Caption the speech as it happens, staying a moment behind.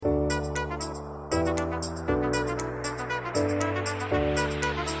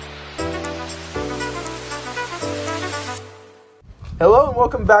Hello and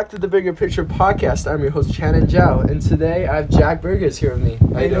welcome back to the Bigger Picture Podcast. I'm your host, Channin Zhao, and today I have Jack Berges here with me.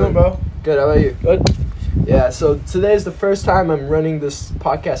 How you doing, bro? Good, how about you? Good. Yeah, so today is the first time I'm running this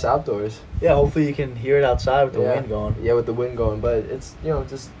podcast outdoors. Yeah, hopefully you can hear it outside with the wind going. Yeah, with the wind going, but it's,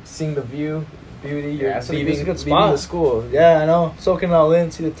 just seeing the view, beauty, Yeah, it's a leaving good spot. the school. Yeah, I know. Soaking it all in,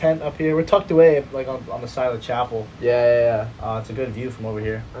 see the tent up here. We're tucked away, like, on the side of the chapel. Yeah. It's a good view from over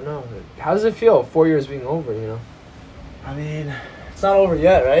here. I know. How does it feel, 4 years being over, I mean, it's not over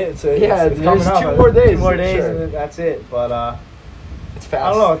yet, right? It's coming there's up. 2 more days. 2 more days, sure. and then that's it. But, It's fast. I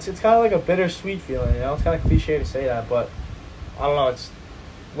don't know. It's kind of like a bittersweet feeling, It's kind of cliche to say that, but I don't know. It's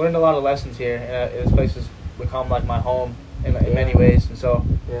learned a lot of lessons here, and this place has become like my home in many ways. And so,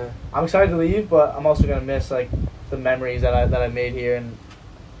 I'm excited to leave, but I'm also gonna miss like the memories that I made here, and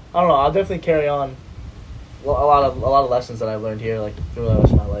I don't know. I'll definitely carry on a lot of lessons that I've learned here, like through the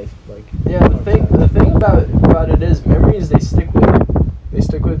rest of my life. Like the thing about it is memories, they stick with you. They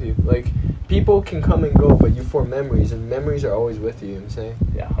stick with you. Like, people can come and go, but you form memories, and memories are always with you. You know what I'm saying?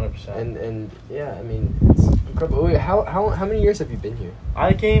 Yeah, 100%. And yeah, I mean, it's incredible. Wait, how many years have you been here?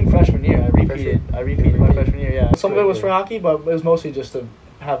 I came freshman year. I repeated my freshman year. Yeah, some of it was for hockey, but it was mostly just to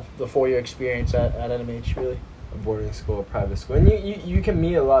have the 4-year experience at NMH. Really, a boarding school, a private school, and you can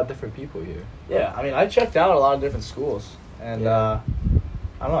meet a lot of different people here. Yeah, I mean, I checked out a lot of different schools, and I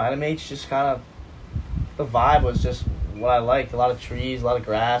don't know, NMH just kind of, the vibe was just what I liked. A lot of trees, a lot of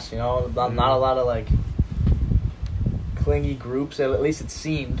grass, not a lot of like clingy groups. At least it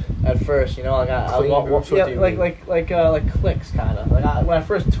seemed at first, like like cliques kind of. Like when I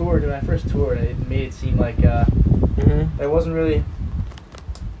first toured, it made it seem like there wasn't really.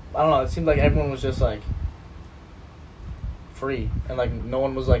 I don't know. It seemed like everyone was just like free, and like no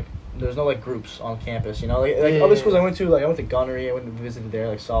one was like. There's no like groups on campus, Like other schools I went to, like I went to Gunnery, I went and visited there,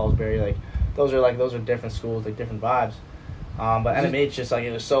 like Salisbury, like those are different schools, like different vibes. But NMH just like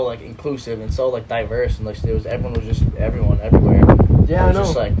it was so like inclusive and so like diverse, and like everyone was just everyone everywhere. Yeah, I know.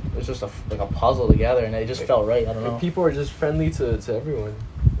 It was just a puzzle together, and it just felt right. I don't know. People are just friendly to everyone,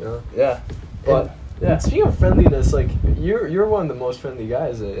 Yeah, but and speaking of friendliness, like you're one of the most friendly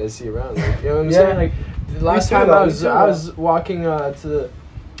guys I see around. Like, you know what I'm saying? Like the last time I was walking to the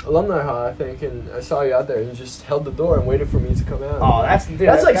alumni hall, I think, and I saw you out there, and you just held the door and waited for me to come out. Oh, that's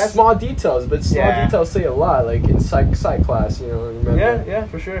small details, but small details say a lot. Like in psych class, remember? Yeah,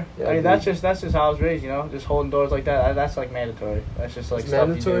 for sure. Yeah, I mean, that's just how I was raised, just holding doors like that. That's like mandatory. That's just like stuff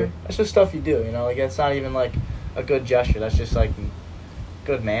mandatory. You do. That's just stuff you do, Like it's not even like a good gesture. That's just like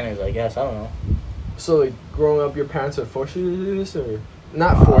good manners, I guess. I don't know. So like growing up, your parents would force you to do this, or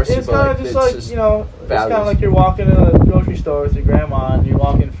not force you? It's kind of just like it's kind of like you're walking to the grocery store with your grandma, and you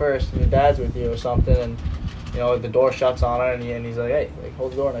walk in first, and your dad's with you or something, and the door shuts on her, and he's like, hey, like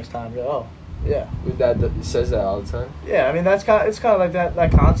hold the door next time. You're like, oh, yeah. Your dad says that all the time. Yeah, I mean it's kind of like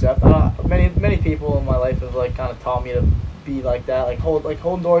that concept. Many people in my life have like kind of taught me to be like that. Like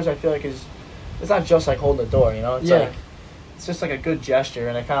holding doors, I feel like it's not just like holding the door, It's like it's just like a good gesture,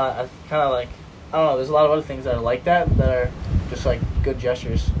 and I kind of like. I don't know, there's a lot of other things that are like that are just like good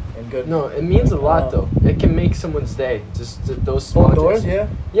gestures and good. No, it means a lot though. It can make someone's day. Just those small doors, yeah.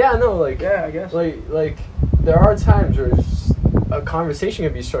 Yeah, no, like yeah, I guess. Like there are times where just a conversation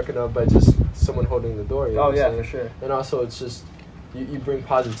can be struck up by just someone holding the door. Oh yeah, for sure. And also, it's just you bring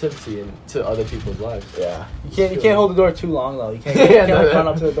positivity into other people's lives. Yeah, you can't hold the door too long though. You can't run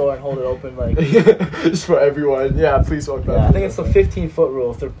up to the door and hold it open like. Just for everyone. Yeah, please walk back. Yeah, I think it's the 15-foot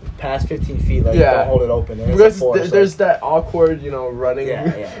rule. If they're past 15 feet, like don't hold it open. Because there's that awkward, running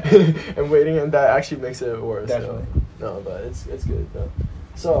and waiting, and that actually makes it worse. Definitely. So. No, but it's good though.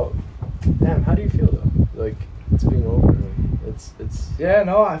 So, damn, how do you feel though? Like it's being over. It's. Yeah,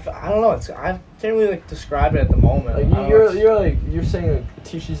 no, I don't know. I can't really like describe it at the moment. Like you're saying it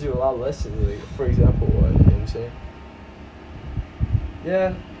teaches you a lot of lessons. Like, for example, what you know what I'm saying?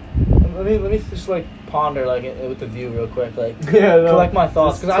 Yeah. Let me just like ponder like with the view real quick, like collect my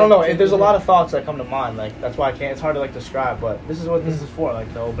thoughts, because I don't know. There's a lot of thoughts that come to mind, like that's why I can't. It's hard to like describe, but this is what this is for,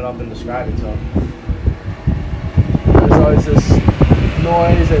 like to open up and describe it. So there's always this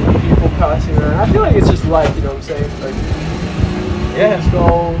noise and people passing around. I feel like it's just life, you know what I'm saying? Like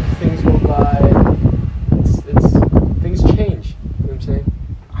things go by. It's things change. You know what I'm saying?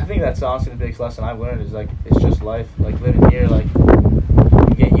 I think that's honestly the biggest lesson I've learned is like it's just life. Like living here, like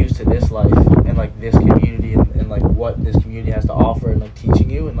you get used to this life and like this community and like what this community has to offer and like teaching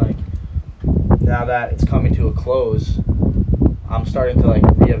you, and like now that it's coming to a close, I'm starting to like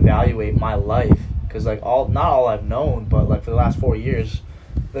reevaluate my life, because like not all I've known, but like for the last 4 years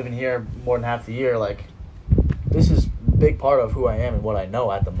living here more than half the year, like this is big part of who I am and what I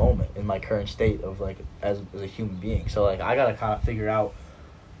know at the moment in my current state of like as a human being. So like I gotta kind of figure out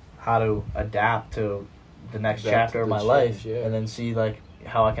how to adapt to the next chapter of my life, and then see like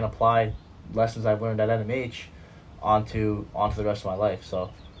how I can apply lessons I've learned at NMH onto the rest of my life.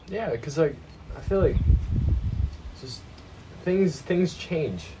 So yeah, because like I feel like just things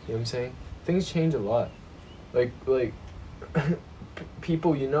change. You know what I'm saying? Things change a lot. Like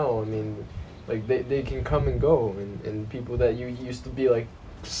people, you know, I mean, like they can come and go, and people that you used to be like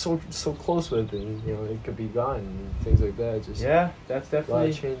so close with, and you know, it could be gone and things like that. Just yeah, that's definitely a lot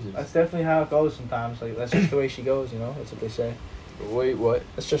of changes. That's definitely how it goes sometimes. Like that's just the way she goes, you know. That's what they say. Wait, what?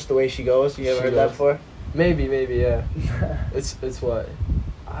 That's just the way she goes. You ever heard that before? Maybe, yeah. it's what?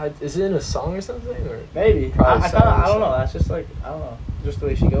 Is it in a song or something? Or maybe. I don't know. That's just like, I don't know. Just the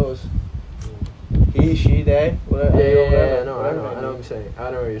way she goes. He, she, they. Whatever. Yeah. I know what I'm saying. I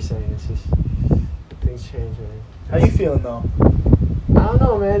know what you're saying. It's just things change, man. How you feeling though? I don't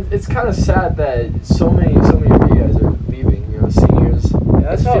know, man. It's kind of sad that so many of you guys are leaving. You know, seniors. Yeah,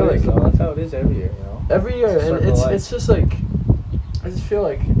 that's how it is, though. That's how it is every year. You know. Every year, and it's just like, I just feel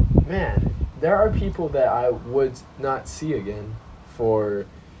like, man, there are people that I would not see again for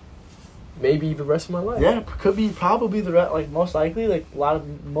maybe the rest of my life. Yeah, probably the rest. Like most likely, like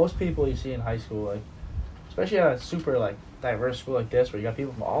most people you see in high school, like especially at a super like diverse school like this, where you got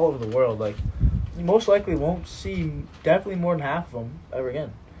people from all over the world, like you most likely won't see definitely more than half of them ever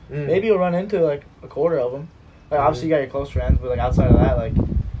again. Maybe you'll run into like a quarter of them. Like obviously you got your close friends, but like outside of that, like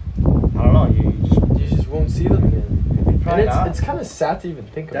I don't know, you just won't see them again. And it's kind of sad to even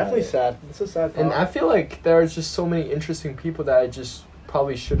think about. Definitely sad. It's a sad part. And I feel like there are just so many interesting people that I just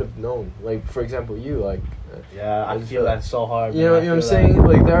probably should have known. Like for example, you like. Yeah, I feel that's so hard. You know what I'm saying?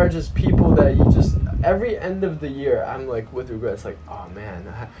 Like there are just people that you just every end of the year I'm like with regrets. Like oh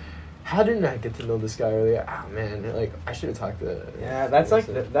man. How didn't I get to know this guy earlier? Oh man, like I should have talked to. Yeah, that's like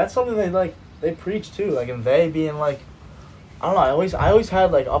that's something they preach too. Like, and they being like, I don't know. I always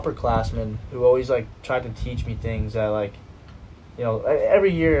had like upperclassmen who always like tried to teach me things that like, you know,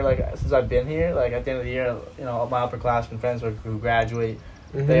 every year like since I've been here, like at the end of the year, you know, my upperclassmen friends who graduate,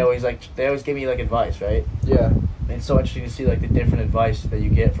 they always give me like advice, right? Yeah. And it's so interesting to see like the different advice that you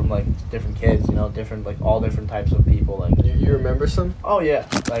get from like different kids, you know, different like all different types of people. Like you remember some? Oh yeah,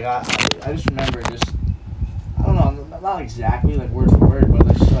 like I just remember just I don't know, not exactly like word for word, but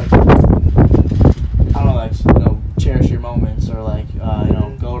like just like I don't know, like you know, cherish your moments or like you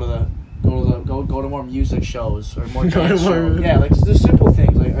know, go to more music shows or more dance shows. Yeah, like just simple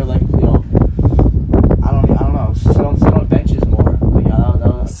things like or like you know, I don't know, sit on benches more.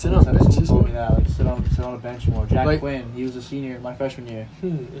 Like sit on benches. Told me that like sit on a bench more. Jack Quinn, he was a senior my freshman year.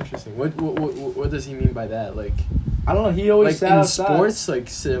 Interesting. What does he mean by that? Like. I don't know. He always sat outside. Sports, like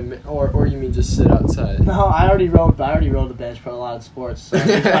sit, or you mean just sit outside? No, I already rode the bench for a lot of sports. So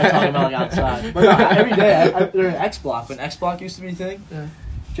I'm talking about like outside. But no, every day during X Block, when X Block used to be a thing,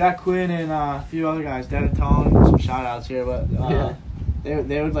 Jack Quinn and a few other guys, Dan and Tone, some shout outs here, but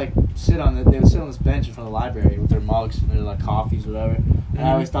they would like sit on this bench in front of the library with their mugs and their like coffees, whatever. And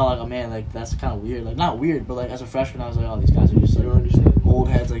I always thought like, oh man, like that's kind of weird. Like not weird, but like as a freshman, I was like, oh, these guys are just like old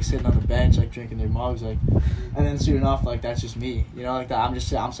heads, like sitting on the bench, like drinking their mugs, like. And then soon enough, like that's just me, you know, like that. I'm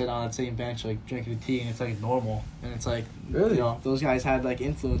sitting on that same bench, like drinking a tea, and it's like normal. And it's like, really, you know, those guys had like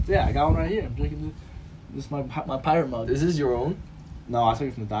influence. Yeah, I got one right here. I'm drinking this is my pirate mug. Is this your own? No, I took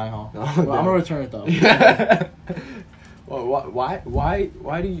it from the dining hall. Oh, well, I'm gonna return it though. Well,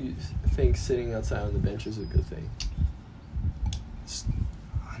 why do you think sitting outside on the bench is a good thing?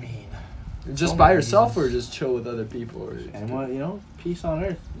 I mean, just by yourself or just chill with other people, or anyone, you know, peace on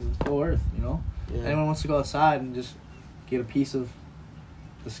earth, go earth, you know. Yeah. Anyone wants to go outside and just get a piece of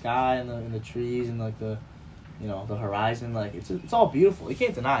the sky and the trees and like the, you know, the horizon, like it's all beautiful. You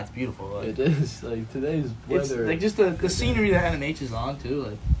can't deny it's beautiful. Like, it is. Like today's weather. It's like just the scenery that NMH is on too.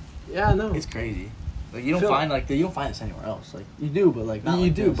 Like yeah, I know. It's crazy. Like you don't find this anywhere else. Like you do, but like not you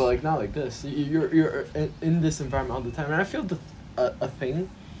like do, this. but like not like this. You're in this environment all the time, and I feel a thing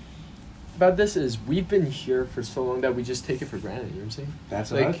about this is we've been here for so long that we just take it for granted. You know what I'm saying?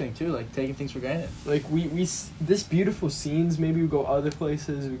 That's another thing too, like taking things for granted. Like we this beautiful scenes. Maybe we go other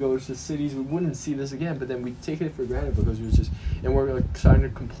places. We go to cities. We wouldn't see this again, but then we take it for granted because we just and we're like starting to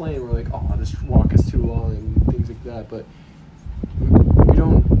complain. We're like, oh, this walk is too long and things like that. But we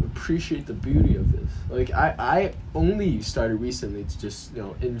don't appreciate the beauty of this. Like I only started recently to just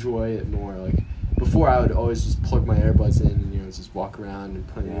enjoy it more. Like before, I would always just plug my earbuds in and just walk around and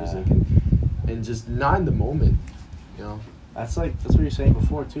play music and just not in the moment. That's what you were saying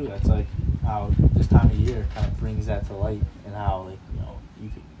before too. That's like how this time of year kind of brings that to light, and how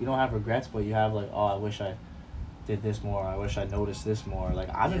you don't have regrets, but you have like, oh, I wish I did this more. I wish I noticed this more. Like,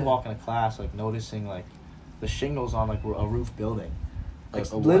 I've been walking to class, like, noticing, like, the shingles on, like, a roof building.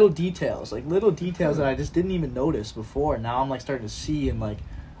 Like, little details that I just didn't even notice before. Now I'm, like, starting to see, and, like,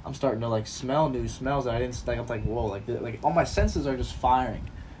 I'm starting to, like, smell new smells that I didn't, like, I'm like, whoa, like all my senses are just firing.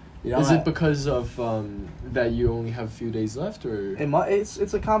 You know, is it because of that you only have a few days left, or?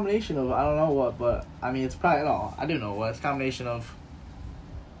 It's a combination of, I don't know what, but, I mean, it's probably, no, I do know what. It's a combination of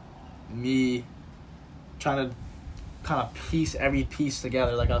me trying to kind of piece every piece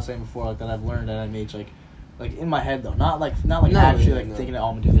together, like I was saying before, like, that I've learned at MH, like in my head, though, not actually thinking, oh,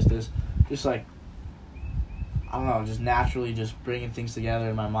 I'm gonna do this, just like, I don't know, just naturally just bringing things together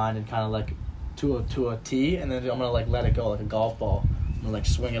in my mind and kind of like to a T, and then I'm gonna like let it go like a golf ball. I'm gonna like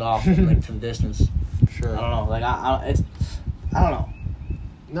swing it off like to the distance. Sure. I don't know, like I don't know.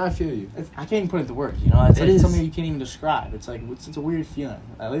 No, I feel you. I can't even put it into words, you know. It's like something you can't even describe. It's like it's a weird feeling,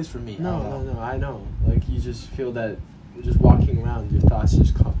 at least for me. No, I know. Like, you just feel that just walking around, your thoughts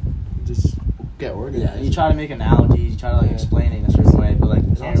just get organized. Yeah, you try to make analogies, you try to like explain it in a certain way, but like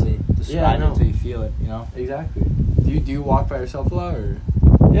you can't really describe it until you feel it, you know. Exactly. Do you walk by yourself a lot, or?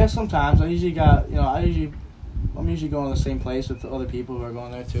 Yeah, sometimes. I'm usually going to the same place with other people who are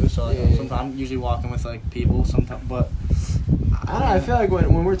going there too. So like, sometimes I'm usually walking with like people. Sometimes, but I don't know. I feel like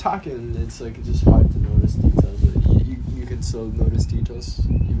when we're talking, it's like just hard to notice details. But you can still notice details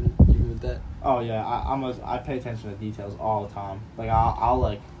even with that. Oh yeah, I pay attention to details all the time. Like I'll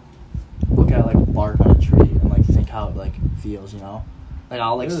like look at like bark on a tree and like think how it like feels, you know. Like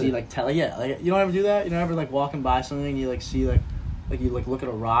I'll like see like like you don't ever do that. You don't ever like walking by something and you like see like you like look at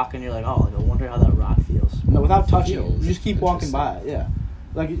a rock and you're like, oh, like, I wonder how that rock feels. No, without touching it, you just keep walking by it. Yeah.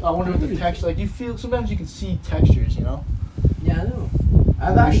 Like I wonder what the texture. Like you feel. Sometimes you can see textures, you know. Yeah, I know.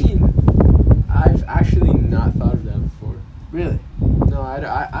 I've actually not thought of that before. Really? No,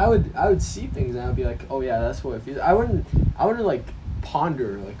 I would see things and I'd be like, oh yeah, that's what it feels. I wouldn't like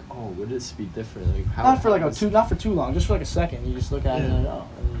ponder like, oh, would this be different? Like how? Not for too long. Just for like a second. You just look at it and like, oh,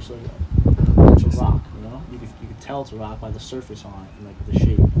 and you just look at it's a rock. You know, you could tell it's a rock by the surface on it and like the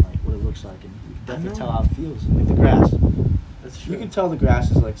shape and like what it looks like, and you can definitely tell how it feels. Like the grass. That's true. You can tell the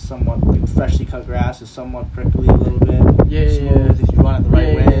grass is like somewhat like freshly cut grass is somewhat prickly a little bit. Yeah, smooth if you run it the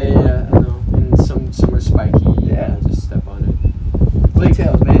right way. Yeah, I know. And some are spiky. Yeah, just step on it. Like,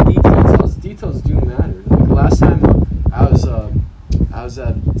 details, man. Details do matter. Like last time I was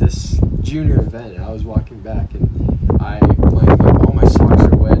at this junior event and I was walking back and all my socks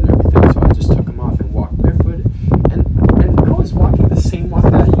are wet and everything, so I just took them off and walked barefoot. And I was walking the same walk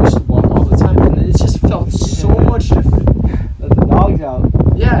that I used to walk all the time, and it just felt so much different. Let the dogs out.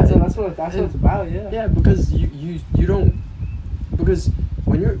 Yeah, that's what it's about. Yeah. Yeah, because you don't, because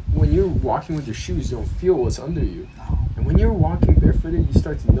when you're walking with your shoes, you don't feel what's under you. And when you're walking barefooted, you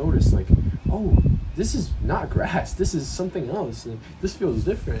start to notice like, oh, this is not grass. This is something else. And this feels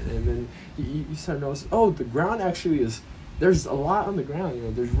different. And then you start noticing, oh, the ground actually is. There's a lot on the ground. You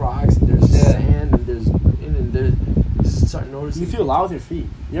know, there's rocks and there's sand and there's you start noticing. You feel a lot with your feet.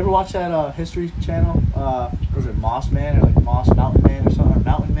 You ever watch that History Channel? Was it Moss Man or like Moss Mountain Man or something? Or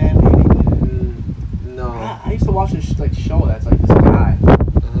Mountain Man maybe? No. I used to watch this like show that's like this guy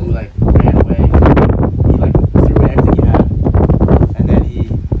who like ran away. He like threw away everything he had, and then he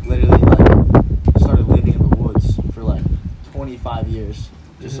literally like started living in the woods for like 25 years,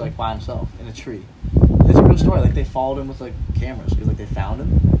 just like by himself in a tree. It's a real story. Like they followed him with like cameras because like they found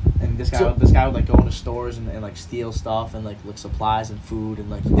him, and this guy would like go into stores and like steal stuff and like supplies and food, and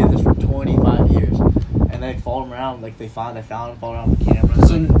like he did this for 25 years, and they followed him around. Like they found him, followed around with cameras.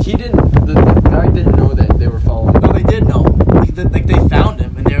 So he didn't. The guy didn't know that they were following him. No, they did know. Like they found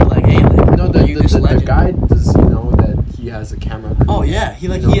him and they were like, hey, like, no, the guy does know that he has a camera. Oh yeah, he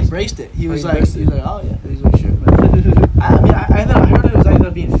embraced it. He was like, oh yeah, he's like, sure. I mean, I heard it ended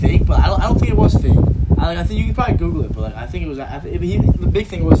up being fake, but I don't think it was fake. I think you can probably Google it, but like I think it was. The big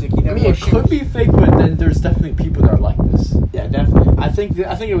thing was like he never. I mean, it could be fake, but then there's definitely people that are like this. Yeah, definitely. I think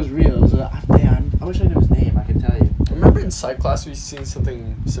it was real. It was I wish I knew his name. I could tell you. Remember in psych class we seen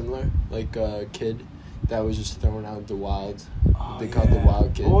something similar, like a kid that was just thrown out in the wild. They called the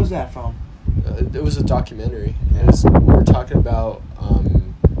wild kid. What was that from? It was a documentary. We were talking about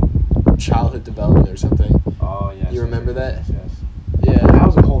childhood development or something. Oh yeah. You remember that? Yes. Yeah. That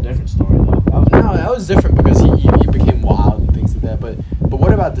was a whole different story though. That was different because he became wild and things like that. But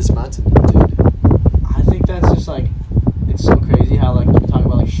what about this mountain dude? I think that's just like, it's so crazy how like you talk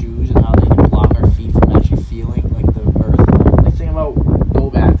about like shoes and how they can block our feet from actually feeling like the earth. Like think about go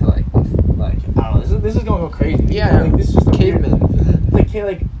back to like I don't know. This is going to go crazy. Yeah. Like, this is just cavemen.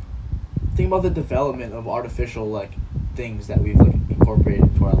 Think about the development of artificial like things that we've like incorporated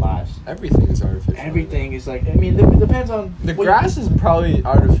into our lives. Everything is artificial. Everything is like, I mean, it depends on the grass is probably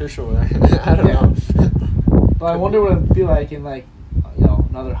artificial. I don't know. But I wonder what it'd be like in like, you know,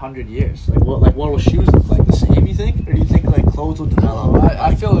 another 100 years. Like what will shoes look like? The same, you think, or do you think like clothes will develop?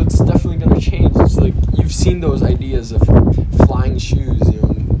 I feel it's definitely gonna change. It's like you've seen those ideas of flying shoes. You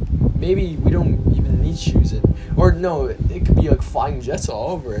know, maybe we don't even need shoes, or no, it could be like flying jets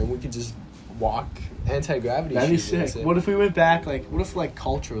all over, and we could just walk anti-gravity. That'd be sick. What if we went back? Like, what if like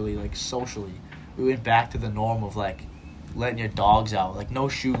culturally, like socially, we went back to the norm of like letting your dogs out, like no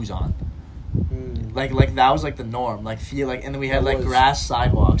shoes on. Like that was like the norm. Like feel like, and then we had like grass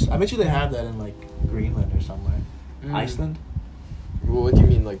sidewalks. I bet you they have that in like Greenland or somewhere. Iceland. Well, what do you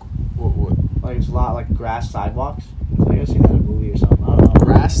mean, like what? Like it's a lot like grass sidewalks. I think I've seen that in a movie or something. I don't know.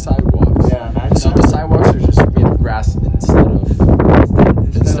 Grass sidewalks. Yeah, imagine so that. The sidewalks are just made of grass instead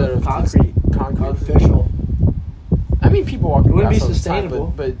of concrete. Artificial. I mean, people walk. It wouldn't be sustainable.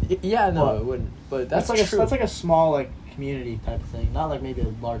 But yeah, no, it wouldn't. But that's like true. That's like a small like community type of thing, not like maybe a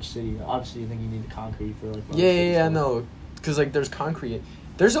large city. Obviously, you think you need the concrete for like. Yeah, no, because like there's concrete.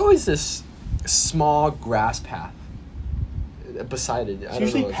 There's always this small grass path beside it. It's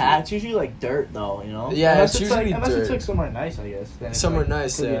usually it's usually like dirt though, you know. Yeah, unless it's usually like, dirt. Unless it's like somewhere nice, I guess. Then somewhere like,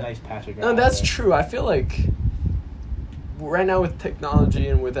 nice, could yeah. be a nice patch of grass. No, that's true. I feel like right now with technology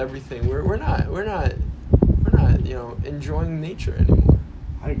and with everything, we're not you know enjoying nature anymore.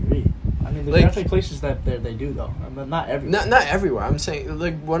 I agree. I mean, there's like, definitely places that they do though. I mean, not everywhere. Not everywhere. I'm saying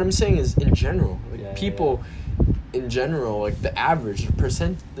like what I'm saying is in general, like people in general, like the average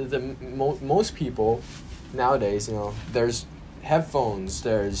most people nowadays, you know, there's headphones,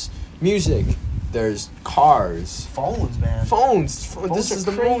 there's music, there's cars, phones, man. Phones this is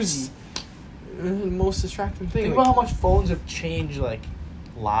the crazy. most distracting thing. Think about how much phones have changed like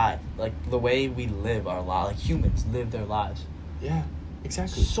the way we live our lives, like humans live their lives. Yeah,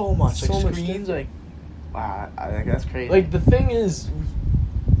 exactly. So much, so like much screens, like wow, I think that's crazy. Like the thing is,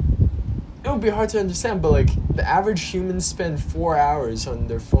 it would be hard to understand, but like the average humans spend 4 hours on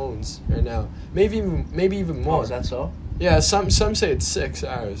their phones right now, maybe even more. Oh, is that so? Yeah, some say it's 6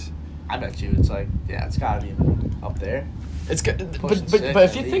 hours. I bet you it's like it's gotta be up there. It's but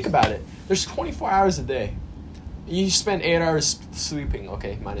if you think about it, there's 24 hours a day. You spend 8 hours sleeping,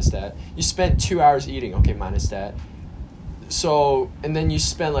 okay, minus that. You spend 2 hours eating, okay, minus that. So, and then you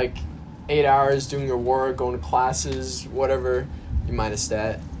spend like 8 hours doing your work, going to classes, whatever, you minus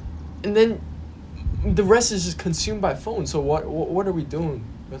that. And then the rest is just consumed by phone. So what are we doing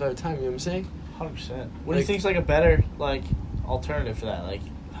with our time, you know what I'm saying? 100%. What do you think is like a better like alternative for that? Like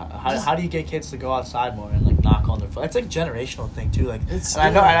how do you get kids to go outside more and like knock on their phone? It's like a generational thing too. Like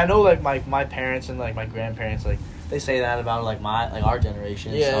I know like my parents and like my grandparents like they say that about like our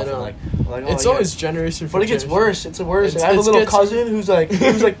generation and stuff. No. And like it's always generation for But it gets worse. It's worse. I have a little cousin who's like 2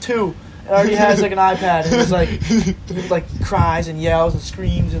 and already has like an iPad and he's like cries and yells and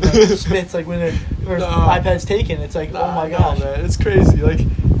screams and like spits like when her iPad's taken. It's like oh my gosh, man, it's crazy. Like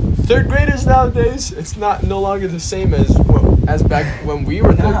 3rd graders nowadays, it's no longer the same as back when we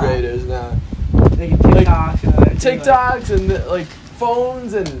were 3rd graders. Now they can TikToks and like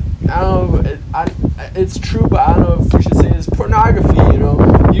phones and I don't know. It's true, but I don't know if we should say it's pornography.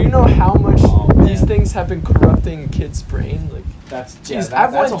 You know how much these things have been corrupting kids' brain. Like that's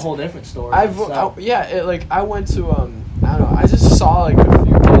a whole different story. I went to I don't know. I just saw like a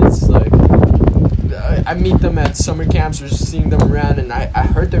few kids like. I meet them at summer camps or just seeing them around, and I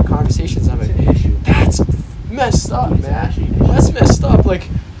heard their conversations. I'm like, that's messed up, man. That's messed up. Like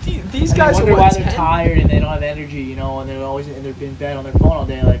these guys wonder are why they're tired and they don't have energy, and they're always in bed on their phone all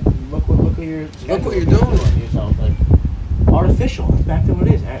day. Like, look what you're doing to yourself. Like artificial. That's back to what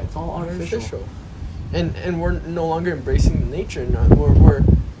it is. It's all artificial. And we're no longer embracing nature.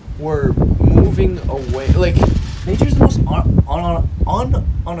 We're moving away. Like nature's the most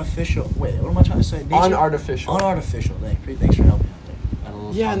unofficial. Wait, what am I trying to say? Unartificial. Unartificial. Thanks for helping out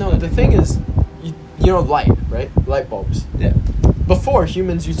there. Yeah, no. The thing is, you know, light, right? Light bulbs. Yeah. Before,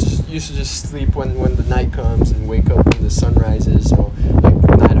 humans used to just sleep when the night comes and wake up when the sun rises. So like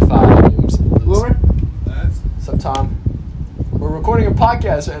 9 to 5. Bloomer? What's up, Tom? We're recording a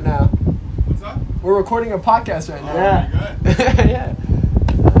podcast right now. What's up? We're recording a podcast right now. Yeah. Yeah.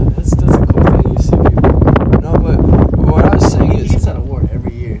 That's a cool thing. You see people. No, but what I was saying is he gets that award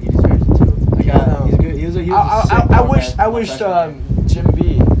every year. He deserves it too. He's good. He was a I wish Jim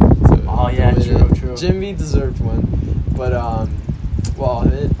V. True. Jim V deserved one, but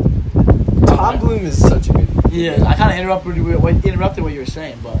Tom Bloom is such a good. Yeah, I kind of interrupted what you were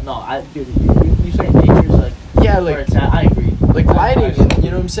saying, but no, you saying nature's like yeah, like where it's at. I agree. Like lighting, and, you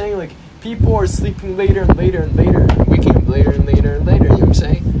know what I'm saying? Like people are sleeping later and later and later, waking up later and later and later. You know what I'm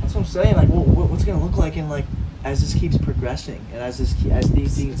saying? That's what I'm saying. Like, what's it gonna look like in like as this keeps progressing and as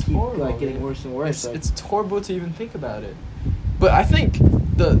these things keep horrible, like getting worse and worse? It's horrible to even think about it. But I think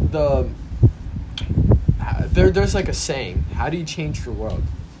there's like a saying: how do you change your world?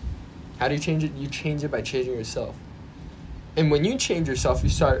 How do you change it? You change it by changing yourself. And when you change yourself, you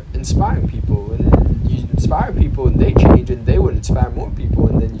start inspiring people, and you inspire people, and they change, and they would inspire more people,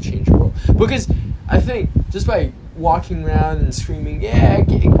 and then you change the world. Because I think just by walking around and screaming, "Yeah,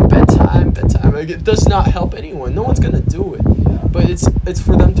 bedtime," like it does not help anyone. No one's gonna do it. Yeah. But it's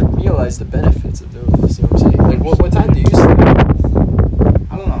for them to realize the benefits of doing this. You know what I'm saying? Like, what time do you sleep?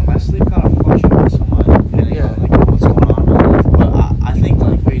 I don't know. My sleep kind of fluctuates somewhat depending on like what's going on in my life. But I think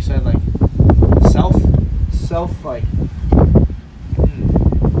like what you said, like self like.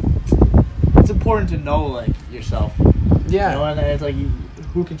 It's important to know like yourself. Yeah. You know, and it's like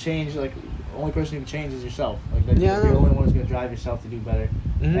who can change? Like the only person who can change is yourself. Like yeah, you're the only one who's gonna drive yourself to do better.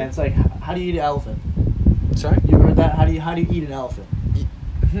 Mm-hmm. And it's like, how do you eat an elephant? Sorry. You heard that? How do you eat an elephant?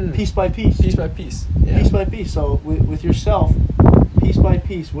 Piece by piece. Piece by piece. Yeah. Piece by piece. So with yourself, piece by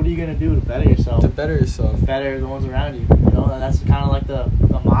piece, what are you gonna do to better yourself? To better yourself. Better the ones around you. You know, and that's kind of like the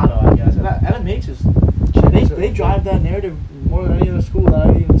motto, I guess. And NMH is they drive that narrative more than any other school that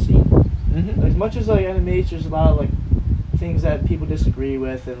I've even seen. Mm-hmm. As much as like NMH, there's a lot of like things that people disagree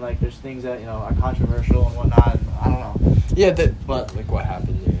with, and like there's things that are controversial and whatnot. And I don't know. Yeah, but like what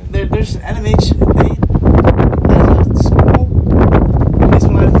happened? There's NMH. As a school, at least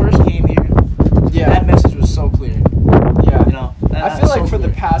when I first came here, that message was so clear. Yeah, I feel like for the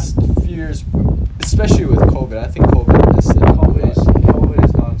past few years, especially with COVID, I think COVID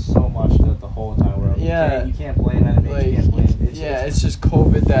has done so much to the whole entire world. Yeah, you can't blame NMH. Like, you can't blame. It's just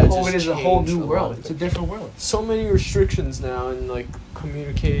COVID that COVID is a whole new world. It's a different world. So many restrictions now, and like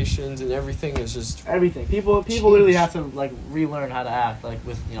communications and everything is just everything. People literally have to like relearn how to act like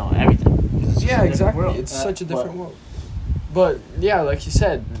with everything. Yeah, exactly. It's such a different world. But yeah, like you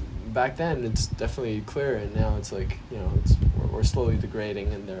said, back then it's definitely clear, and now it's like we're slowly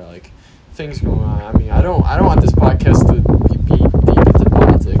degrading, and there are like things going on. I mean, I don't want this podcast to be deep into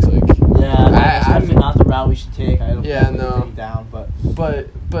politics. Like, that's definitely not the route we should take. I don't take it down, but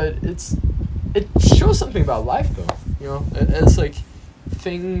it shows something about life, though. It's like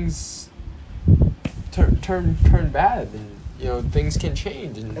things turn bad, and things can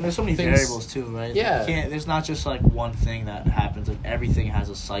change, and there's so many variables too, right? Yeah, there's not just like one thing that happens. Like everything has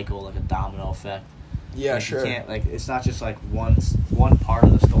a cycle, like a domino effect. Yeah, like, sure. You can't it's not just like one part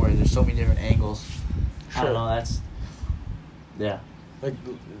of the story. There's so many different angles. Sure. I don't know. That's like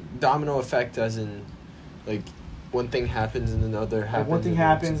domino effect, as in like one thing happens and another happens. Like one thing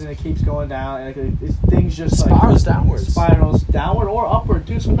happens and it keeps going down, and things just spirals downwards. Spirals downward or upward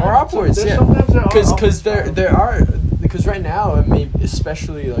too. Sometimes or upwards, yeah. Sometimes there are because right now, I mean,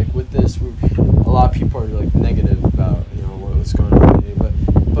 especially like with this, a lot of people are like negative about what's going on today.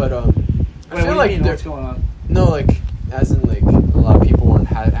 But I feel like what's going on? No, like as in like a lot of people weren't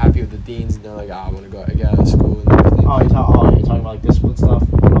happy with the deans, and they're like, I want to get out of school and everything. You're talking about like discipline stuff.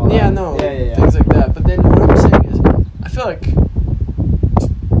 And all yeah, that. No, yeah, things like that. But then what I'm saying is, I feel like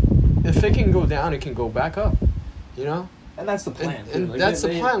if it can go down, it can go back up. And that's the plan. And that's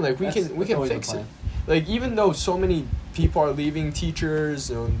the plan. Like we can fix it. Like even though so many people are leaving,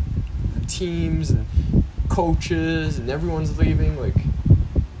 teachers, teams and coaches, and everyone's leaving, like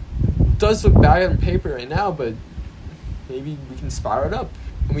it does look bad on paper right now, but maybe we can spiral it up.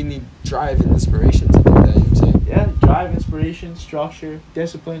 And we need drive and inspiration to do that. You know what I'm saying? Yeah, drive, inspiration, structure,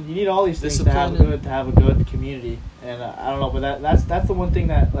 discipline. You need all these things to have a good community. And I don't know, but that's the one thing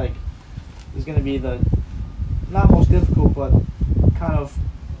that like is going to be the not most difficult, but kind of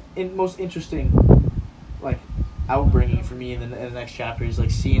most interesting, like outbringing for me in the next chapter is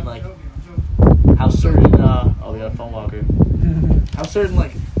like seeing like how certain we got a phone walker. How certain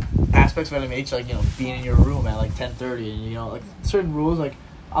like aspects of NMH, like being in your room at like 10:30, and like certain rules, like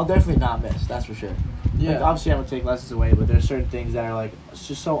I'll definitely not miss. That's for sure. Yeah. Like, obviously, I'm gonna take lessons away, but there's certain things that are like it's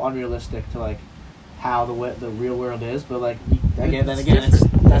just so unrealistic to like how the real world is. But like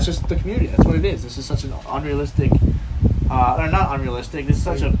that's just the community. That's what it is. This is such an unrealistic. Or not unrealistic. This is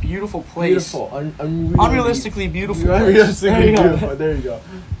such a beautiful place. Unrealistically beautiful. Unrealistically beautiful. There you go.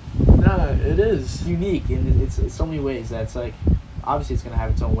 Nah, it is unique, and it's so many ways. That's like obviously it's gonna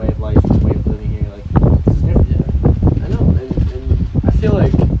have its own way of life, and way of living here. Like it's different. Yeah, I know, and I feel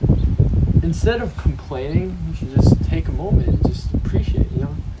like instead of complaining, you should just take a moment and just appreciate.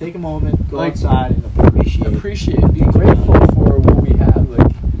 Take a moment, go outside, and appreciate. Be grateful for what we have.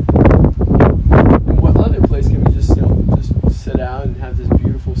 Like, in what other place can we just sit out and have this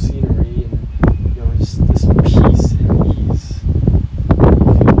beautiful scenery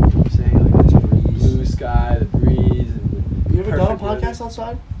practice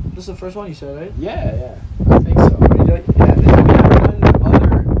outside? This is the first one you said, right? Yeah. I think so. Yeah. I've done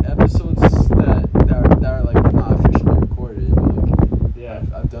other episodes that are like not officially recorded. Like, Yeah.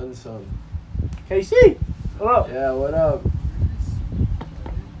 I've done some. KC, what up? Yeah, what up?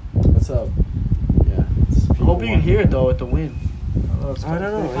 What's up? Yeah. I hope you can hear it though with the wind. I don't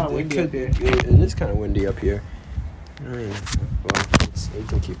know. Kind of windy up here. It is kind of windy up here. I mean, well, it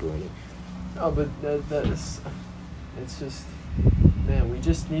can keep running. Oh, but it's just, man, we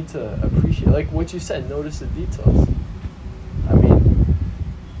just need to appreciate, like what you said, notice the details. I mean,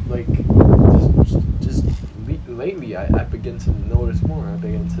 like, just lately, I begin to notice more. I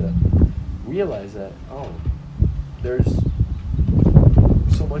begin to realize that, oh, there's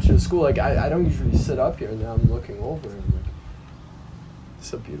so much of the school. Like, I don't usually sit up here, and now I'm looking over, and I'm like,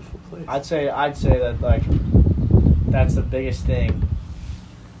 it's a beautiful place. I'd say that, like, that's the biggest thing.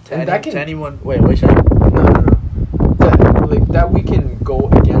 To anyone. Wait, what you saying? No. That we can go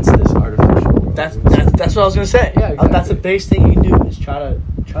against this artificial world. That's what I was gonna say. Yeah, exactly. That's the biggest thing you can do is try to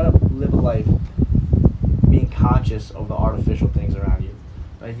live a life being conscious of the artificial things around you.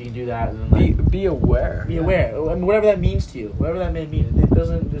 Like, if you can do that, then be aware. Be aware. I mean, whatever that means to you, whatever that may mean. It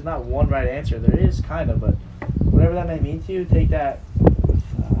doesn't. There's not one right answer. There is kind of, but whatever that may mean to you, take that with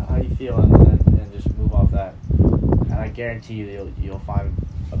how you feel and just move off that. And I guarantee you'll find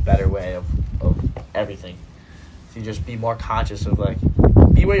a better way of everything. If you just be more conscious of, like,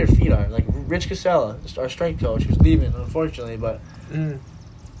 be where your feet are. Like Rich Casella, our strength coach, who's leaving, unfortunately, but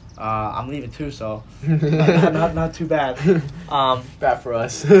I'm leaving too, so not too bad. Bad for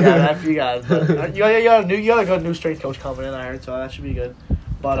us. Yeah, bad for you guys. But you got a good new strength coach coming in, I heard, so that should be good.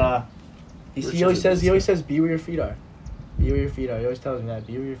 But he always says be where your feet are. Be where your feet are. He always tells me that.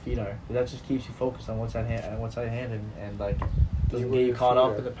 Be where your feet are. That just keeps you focused on what's at hand, and like doesn't get you caught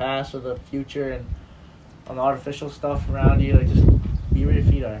up in the past or the future and on the artificial stuff around you. Like, just be where your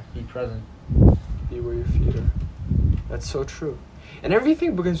feet are. Be present. Be where your feet are. That's so true. And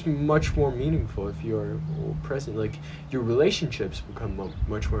everything becomes much more meaningful if you're present. Like, your relationships become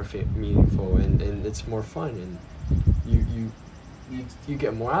much more meaningful, and it's more fun, and you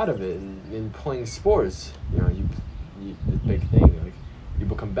get more out of it. And in playing sports, the big thing, like, you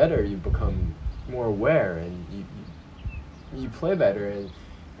become better, you become more aware, and you play better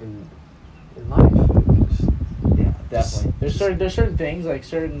in life. Yeah, definitely. There's certain things, like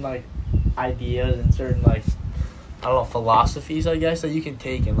certain, like, ideas and certain, like, I don't know, philosophies, I guess, that you can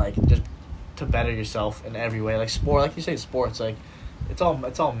take and, like, just to better yourself in every way. Like sport, like you say, sports, like, it's all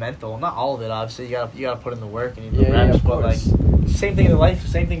mental. Not all of it, obviously. You gotta put in the work and the reps, but like, same thing in life.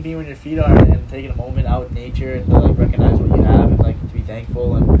 Same thing being where your feet are and taking a moment out in nature and to, like, recognize what you have and, like, to be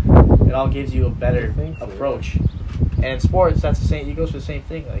thankful, and it all gives you a better approach. And in sports, that's the same. It goes for the same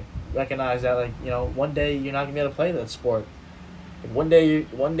thing. Like, recognize that, like, one day you're not gonna be able to play that sport. Like, one day you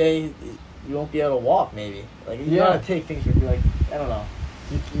won't be able to walk, maybe. Like, you gotta take things for, like, I don't know.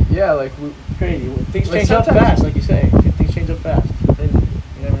 Yeah, like, crazy. Things change up fast, like you say. Things change up fast. And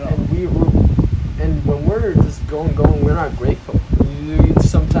you never know. And when we're just going, we're not grateful. You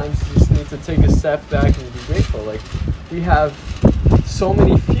sometimes just need to take a step back and be grateful. Like, we have so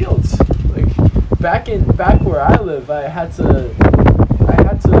many fields. Like, back where I live, I had to.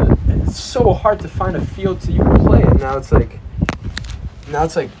 It's so hard to find a field to even play. And now it's like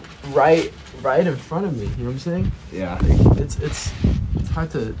right in front of me. You know what I'm saying? Yeah. Like, it's hard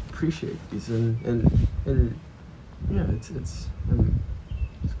to appreciate these, and yeah, it's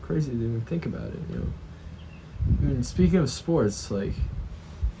crazy to even think about it. I mean, speaking of sports, like,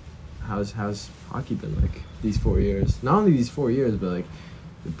 how's hockey been like these 4 years? Not only these 4 years, but like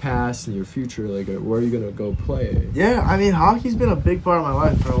the past and your future. Like, where are you gonna go play? Yeah, I mean, hockey's been a big part of my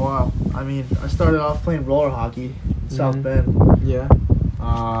life for a while. I mean, I started off playing roller hockey in South Bend. Yeah.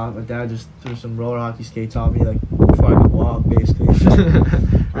 My dad just threw some roller hockey skates on me, like, before I could walk, basically. So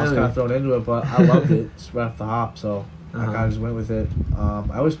I was kind of thrown into it, but I loved it. Just right off the hop, so I kind of just went with it.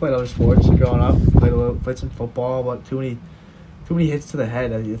 I always played other sports growing up. Played some football, but too many hits to the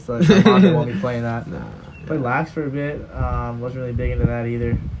head. It's like my mom didn't want me playing that. Played lax for a bit. Wasn't really big into that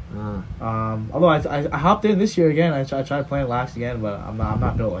either. Although I hopped in this year again. I tried playing lax again, but I'm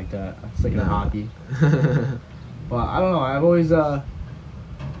not built like that. I'm sticking to hockey. But I don't know. I've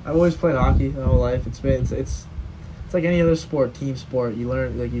always played hockey my whole life. It's like any other sport, team sport. You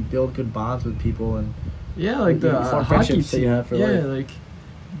learn, like, you build good bonds with people, and like the hockey team. You have for life. Like,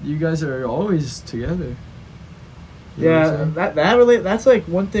 you guys are always together. That's like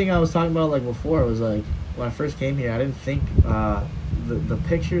one thing I was talking about, like, before. It was like, when I first came here, I didn't think the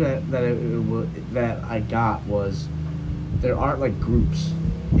picture that I got was there aren't, like, groups.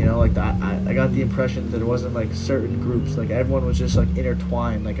 You know, like I got the impression that there wasn't like certain groups. Like everyone was just like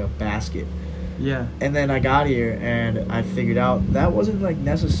intertwined like a basket. Yeah. And then I got here and I figured out that wasn't like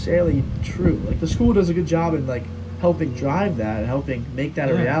necessarily true. Like the school does a good job in like helping drive that and helping make that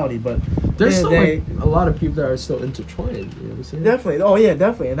a reality, but there's still like a lot of people that are still intertwined. You know what I'm saying? Definitely. Oh yeah,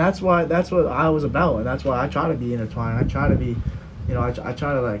 definitely. And that's what I was about, and that's why I try to be intertwined. I try to be, you know, I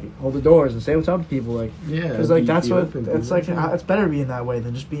try to like hold the doors and say what's up to people, like because like that's what it's like. It's better being that way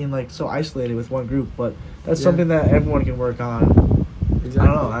than just being like so isolated with one group. But that's something that everyone can work on. Exactly. I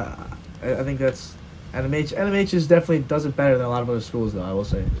don't know. I think that's NMH is definitely does it better than a lot of other schools, though. I will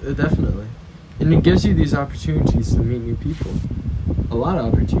say. Definitely. And it gives you these opportunities to meet new people. A lot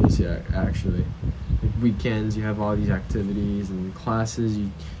of opportunities, actually. Like weekends, you have all these activities and classes. You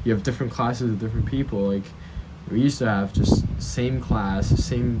have different classes with different people. Like we used to have just same class,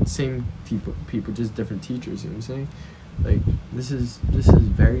 same people, just different teachers. You know what I'm saying? Like this is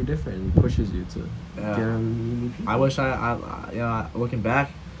very different. It pushes you to get on new people. I wish I looking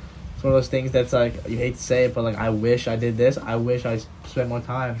back, it's one of those things that's like you hate to say it, but like I wish I did this. I wish I spent more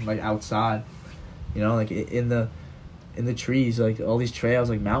time like outside. You know, like in the trees, like all these trails,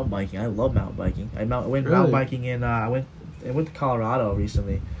 like mountain biking. I love mountain biking. I went mountain biking in. I went to Colorado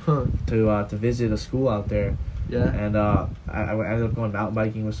recently to visit a school out there. Yeah. And I ended up going mountain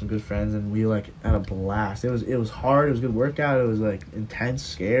biking with some good friends, and we like had a blast. It was hard. It was a good workout. It was like intense,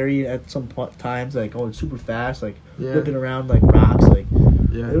 scary at some times. Like going super fast, like whipping around like rocks. Like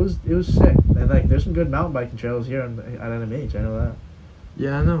it was sick. And like there's some good mountain biking trails here at NMH. I know that.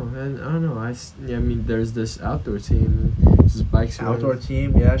 Yeah, I know, and I don't know. I mean, there's this outdoor team, this bike outdoor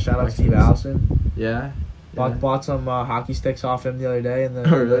team. Yeah, shout out Steve Allison. Yeah. Bought some hockey sticks off him the other day in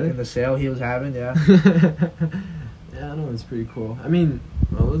the in the sale he was having. Yeah. Yeah, I know, it's pretty cool. I mean,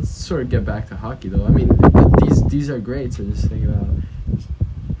 well, let's sort of get back to hockey though. I mean, these are great. So just think about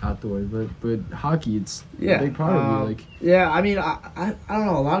outdoors, but hockey, it's a big part of you. Like I mean, I don't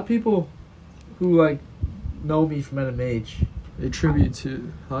know. A lot of people who like know me from NMH. They tribute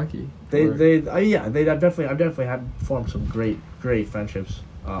to hockey. I've definitely had formed some great friendships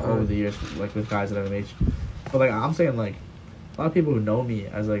over the years, like with guys at NMH. But like I'm saying, like a lot of people who know me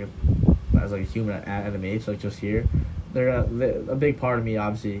as like a human at NMH, like just here, they're a big part of me.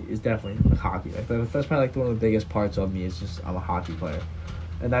 Obviously, is definitely like hockey. Like that's probably like one of the biggest parts of me is just I'm a hockey player,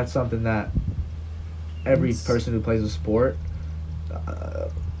 and that's something that every person who plays a sport.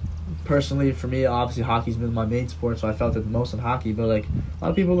 Personally, for me, obviously hockey's been my main sport, so I felt it the most in hockey. But like a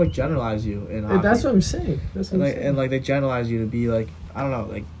lot of people like generalize you in hockey. That's what I'm saying. And like they generalize you to be like I don't know,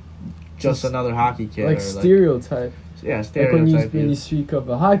 like just another hockey kid. Like or stereotype. Yeah, stereotype. Like when you speak of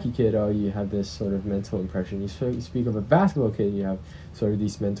a hockey kid, you have this sort of mental impression. You speak of a basketball kid, you have sort of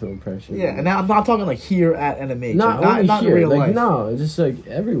these mental impressions. Yeah, and now I'm not talking like here at NMH. Not here, in real life. No, it's just like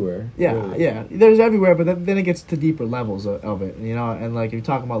everywhere. Yeah, really. Yeah. There's everywhere, but then it gets to deeper levels of it, you know. And like if you're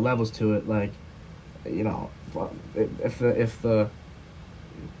talking about levels to it, like, you know, if the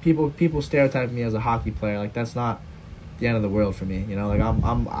people stereotype me as a hockey player, like that's not the end of the world for me, you know. Like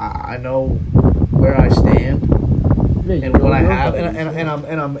I know where I stand. And what I have, and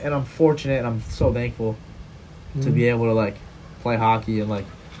I'm fortunate, and I'm so thankful to be able to like play hockey and like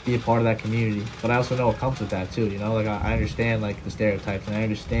be a part of that community. But I also know what comes with that too, you know. Like I understand like the stereotypes, and I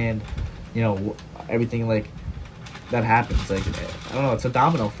understand, you know, everything like that happens. Like I don't know, it's a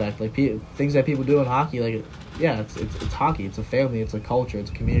domino effect. Like things that people do in hockey, like it's hockey. It's a family. It's a culture. It's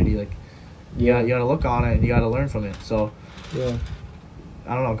a community. Like you gotta look on it and you gotta learn from it. So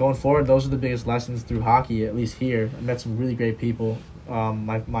I don't know. Going forward, those are the biggest lessons through hockey, at least here. I met some really great people.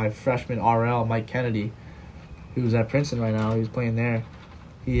 My freshman RL, Mike Kennedy, who's at Princeton right now. He's playing there.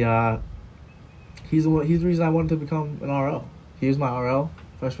 He's the reason I wanted to become an RL. He was my RL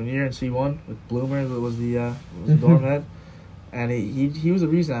freshman year in C1 with Bloomer. Was the dorm head, and he was the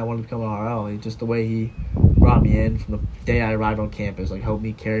reason I wanted to become an RL. Just the way he brought me in from the day I arrived on campus, like helped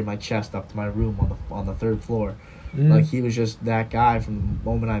me carry my chest up to my room on the third floor. Like he was just that guy from the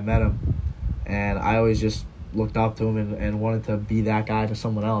moment I met him, and I always just looked up to him and wanted to be that guy to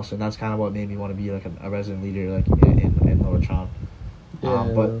someone else, and that's kind of what made me want to be like a resident leader like in Lower Tron.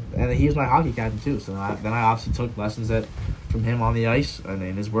 And he was my hockey captain too, so then I obviously took lessons from him on the ice and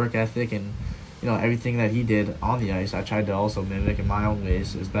his work ethic and you know everything that he did on the ice. I tried to also mimic in my own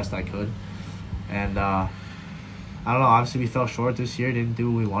ways as best I could, and I don't know. Obviously, we fell short this year. Didn't do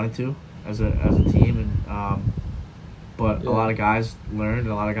what we wanted to as a team, and but a lot of guys learned,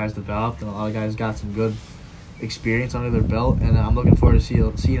 a lot of guys developed, and a lot of guys got some good experience under their belt. And I'm looking forward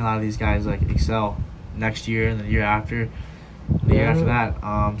to seeing a lot of these guys like excel next year and the year after, and the year after that.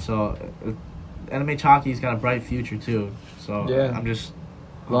 So NMH hockey's got a bright future too. So I'm just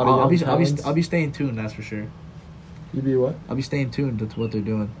A lot of I'll young be staying tuned. That's for sure. You be what? I'll be staying tuned to what they're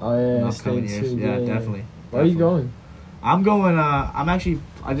doing. Oh yeah, in upcoming years. Yeah, definitely. Where are you going? I'm going. I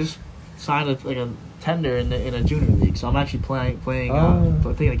just signed a tender in a junior league, so I'm actually playing.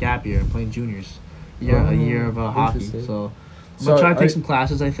 Taking a gap year and playing juniors. A year of hockey. So I'm gonna try to take some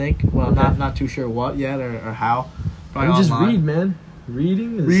classes. I think. Well, okay. I'm not too sure what yet or how. Probably just read, man.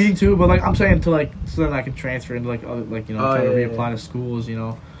 Reading too, but I'm saying so that I can transfer into other try to reapply to schools,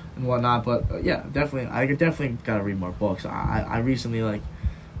 and whatnot. But yeah, definitely, I definitely gotta read more books. I recently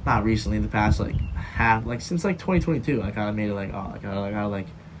not recently, in the past since 2022, I kind of made it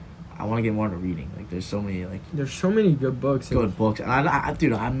I want to get more into reading. There's so many good books. And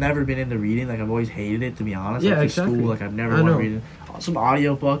dude, I've never been into reading. I've always hated it, to be honest. Yeah, exactly. School, I've never wanted to read it. Some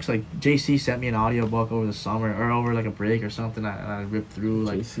audiobooks, JC sent me an audiobook over the summer or over a break or something. I ripped through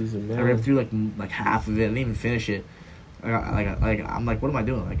JC's a man. I ripped through half of it. I didn't even finish it. I'm what am I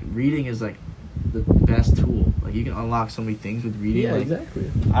doing? Reading is the best tool. You can unlock so many things with reading. Yeah,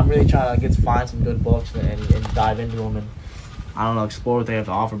 exactly. I'm really trying to find some good books and dive into them and I don't know, explore what they have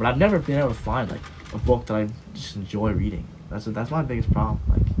to offer. But I've never been able to find a book that I just enjoy reading. That's my biggest problem.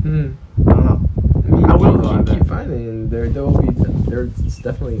 I don't know. I will keep finding, and there's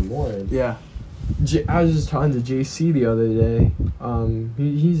definitely more. Yeah. I was just talking to JC the other day.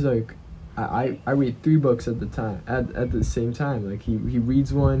 He's like, I read 3 books at the same time. He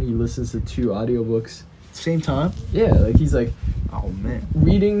reads one, he listens to 2 audiobooks. Same time? Yeah, he's like, oh man.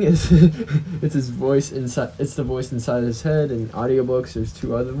 Reading is it's his voice inside. It's the voice inside his head, and audiobooks there's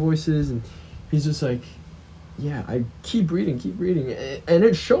 2 other voices, and he's just like, yeah, I keep reading, and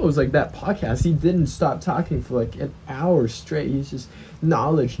it shows. That podcast, he didn't stop talking for an hour straight. He's just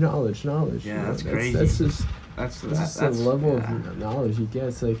knowledge. Yeah, that's crazy. That's the level of knowledge he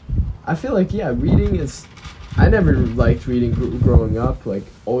gets. I feel reading is. I never liked reading growing up.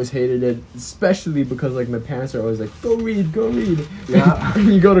 Always hated it, especially because my parents are always go read. Yeah.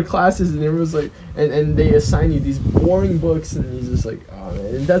 And you go to classes and everyone's and they assign you these boring books and you're just oh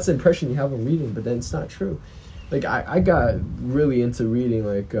man. And that's the impression you have of reading, but then it's not true. I got really into reading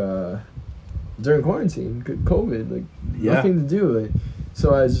during quarantine, COVID, nothing to do.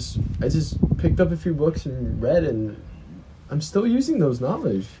 So I just picked up a few books and read, and I'm still using those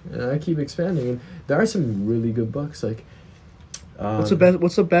knowledge, and I keep expanding. And there are some really good books. What's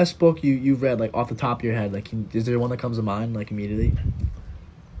the best book you've read off the top of your head? Is there one that comes to mind immediately?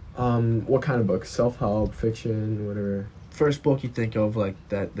 What kind of book? Self-help, fiction, whatever. First book you think of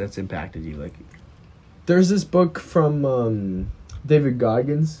that's impacted you There's this book from David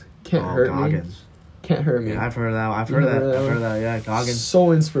Goggins. Can't hurt me. Can't hurt me. Yeah, I've heard of that. I've heard of that. Yeah, Goggins.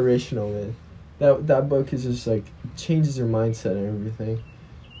 So inspirational, man. That book is just changes your mindset and everything.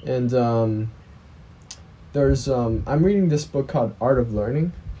 And there's I'm reading this book called Art of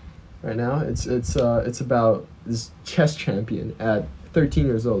Learning right now. It's about this chess champion at 13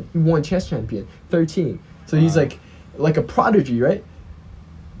 years old. He won chess champion 13. So he's like a prodigy, right?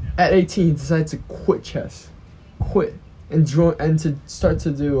 At 18 he decides to quit chess. And to start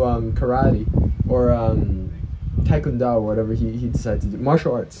to do karate or taekwondo or whatever he decided to do,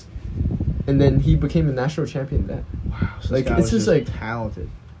 martial arts. And then he became a national champion then. Wow, so this guy was just talented.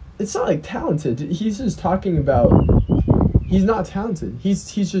 It's not talented. He's just talking about. He's not talented. He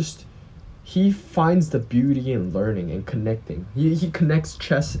finds the beauty in learning and connecting. He connects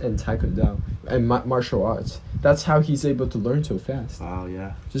chess and taekwondo and martial arts. That's how he's able to learn so fast. Wow,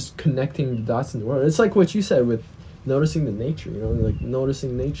 yeah. Just connecting the dots in the world. It's like what you said with noticing the nature,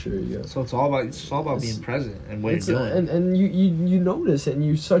 noticing nature. Yeah. So it's all about being present and what you're doing. And you notice and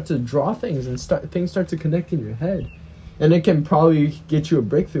you start to draw things and things start to connect in your head, and it can probably get you a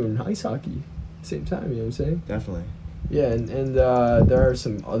breakthrough in ice hockey. At the same time, you know what I'm saying? Definitely. Yeah, and there are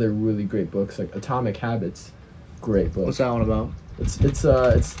some other really great books like Atomic Habits. Great book. What's that one about?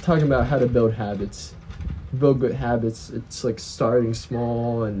 It's talking about how to build habits, build good habits. It's starting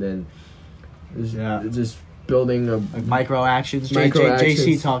small and then just building micro actions.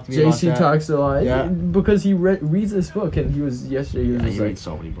 JC talked to me about that. JC talks a lot because he reads this book, and he was yesterday. He reads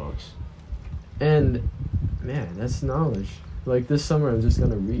so many books, and man, that's knowledge. This summer, I'm just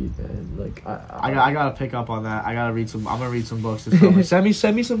gonna read, man. I gotta pick up on that. I gotta read some. I'm gonna read some books this summer.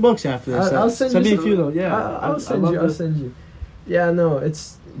 send me some books after this. I'll send me a few though. Yeah, I'll send you. Yeah, no,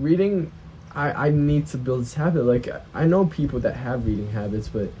 it's reading. I need to build this habit. I know people that have reading habits,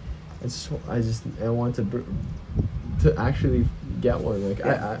 but I want to actually get one.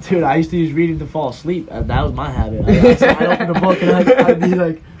 Dude, I used to use reading to fall asleep. That was my habit. I'd open a book and I'd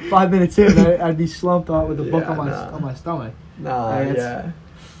be 5 minutes in, I'd be slumped out with the book on my stomach. Nah,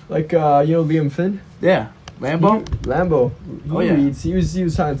 Liam Finn. Yeah. Lambo. He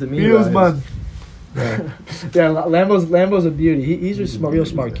was talking to me. He was man. Yeah, Lambo's a beauty. He's a real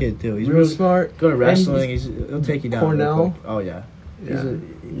smart kid too. He's real smart. Good at wrestling. He'll take you down. Cornell. Oh yeah.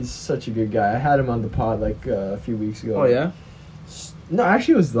 He's such a good guy. I had him on the pod like a few weeks ago. Oh yeah. No,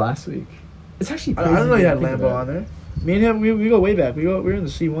 actually, it was last week. It's actually crazy. I don't know you had Lambo on there. Me and him, we go way back. We were in the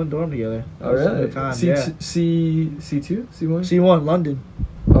C1 dorm together. Oh really? C2, C2, C1, C1, London.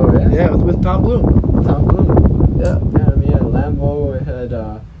 Oh yeah. Yeah, with Tom Bloom. Tom Bloom. Yeah. I mean,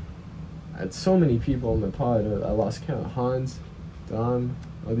 Lambo. I had so many people on the pod. I lost count. Hans, Dom,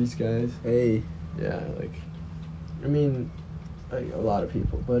 all these guys. Hey. Yeah, I mean, a lot of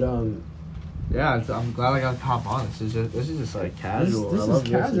people, but yeah, I'm glad I got to hop on. This is just like casual. This is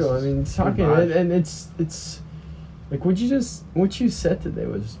casual. I mean, talking and it's like what you said today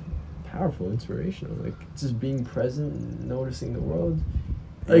was powerful, inspirational. Like just being present, and noticing the world.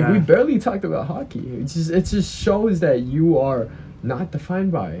 Like we barely talked about hockey. It just shows that you are not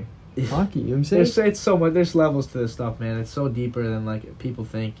defined by hockey. You know what I'm saying? It's so much. There's levels to this stuff, man. It's so deeper than like people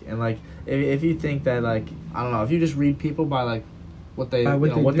think. And like if you think that like I don't know, if you just read people by like what they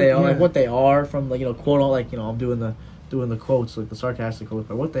what they are from like quote like I'm doing the quotes like the sarcastic quotes,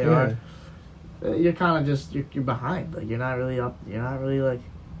 but what they are, you're kind of just you're behind. Like you're not really up. You're not really like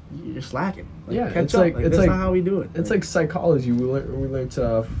you're slacking. Like, it's like that's not how we do it. It's like psychology. We learned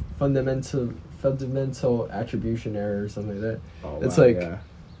fundamental attribution error or something like that. Oh, it's wow, like. Yeah.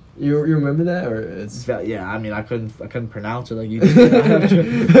 You remember that or it's I mean I couldn't pronounce it like you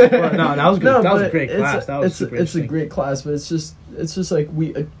did. But no, that was good. No, that was a great class. It's a great class, but it's just like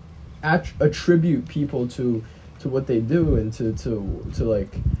we attribute people to what they do and to the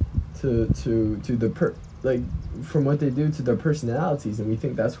like from what they do to their personalities, and we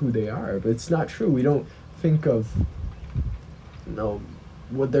think that's who they are, but it's not true. We don't think of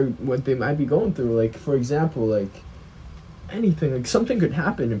what they might be going through. Like for example, like anything, like something could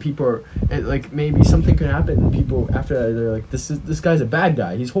happen and people are and like maybe something could happen and people after that they're like this guy's a bad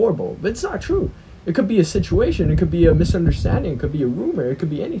guy, he's horrible, but it's not true. It could be a situation, it could be a misunderstanding, it could be a rumor, it could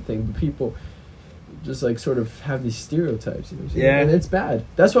be anything, but people just like sort of have these stereotypes, you know what I'm saying? And it's bad.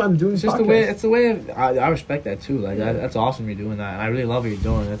 That's why I'm doing it's just the way I respect that too. Like that's awesome you're doing that, and I really love what you're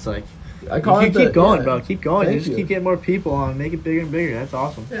doing. It's like keep going, bro. Keep going. Just keep getting more people on. Make it bigger and bigger. That's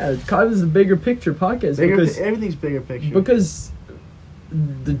awesome. Yeah, Cod is a bigger picture podcast. Because everything's bigger picture. Because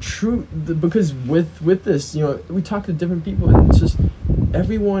because with this, we talk to different people, and it's just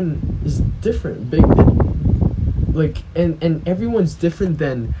everyone is different. And everyone's different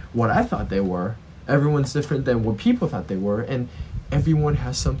than what I thought they were. Everyone's different than what people thought they were, and everyone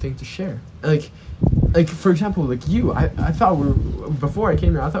has something to share. Like for example, like you, I thought before I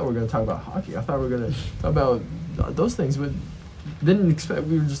came here, I thought we were going to talk about hockey. I thought we were going to talk about those things, but didn't expect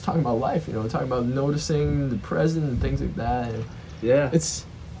we were just talking about life. Talking about noticing the present and things like that. And it's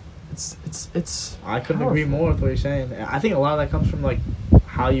I couldn't agree more with what you're saying. I think a lot of that comes from like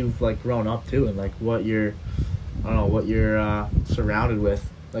how you've like grown up too, and like what you're surrounded with,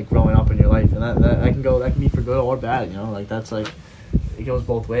 like growing up in your life, and that can be for good or bad. Like that's like it goes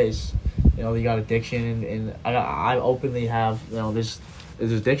both ways. You got addiction, and I openly have there's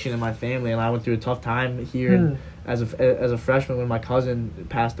addiction in my family, and I went through a tough time here and as a freshman when my cousin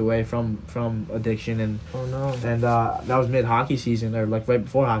passed away from addiction, and that was mid hockey season or like right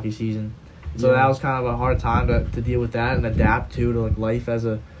before hockey season, so that was kind of a hard time to deal with that and adapt to like life as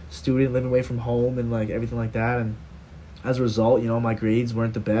a student living away from home and like everything like that, and as a result my grades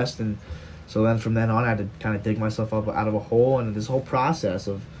weren't the best, and so then from then on I had to kind of dig myself up out of a hole, and this whole process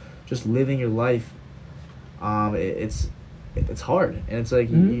of just living your life, it's hard, and it's like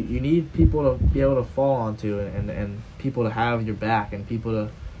you need people to be able to fall onto, and people to have your back, and people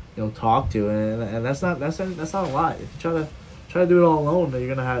to talk to, and that's not a lot. If you try to do it all alone,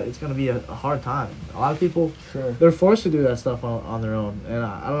 it's gonna be a hard time. A lot of people they're forced to do that stuff on their own, and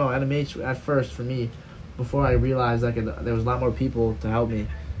I don't know. NMH at first for me, before I realized there was a lot more people to help me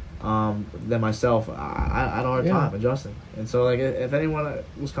than myself, I had a hard time adjusting. And so like if anyone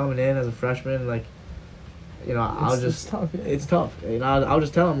was coming in as a freshman, like it's tough. It's tough. I'll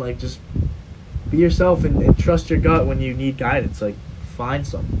just tell them like just be yourself and trust your gut when you need guidance. Like find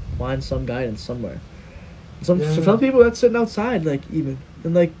some guidance somewhere. Some people that's sitting outside like even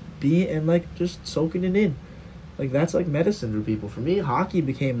and like just soaking it in. Like that's like medicine for people. For me, hockey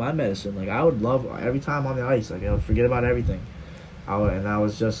became my medicine. Like I would love every time on the ice. Like I would forget about everything. And I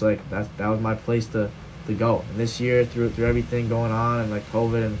was just like that was my place to go. And this year through everything going on and like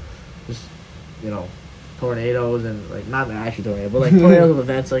COVID and just tornadoes and like not actually tornadoes but like tornadoes of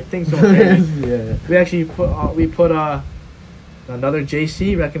events, like things going crazy. We actually put Another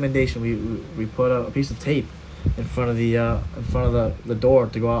JC recommendation. We put a piece of tape in front of the door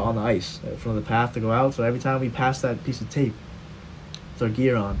to go out on the ice, in front of the path to go out. So every time we pass that piece of tape with our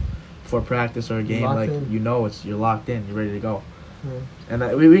gear on before practice or a game, like in. You're locked in, you're ready to go. And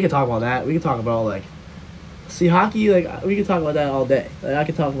we can talk about that. We can talk about like hockey. Like we can talk about that all day. Like I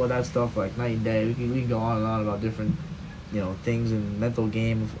can talk about that stuff like night and day. We can go on and on about different things in mental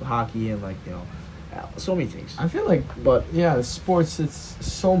game of hockey and like so many things. I feel like, but yeah, sports, it's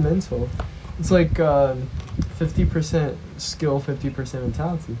so mental. It's like 50% skill, 50%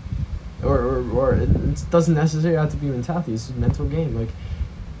 mentality, or it doesn't necessarily have to be mentality. It's a mental game. Like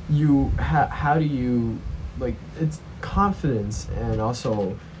how do you like? It's confidence and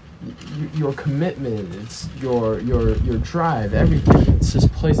also your commitment. It's your drive. Everything. It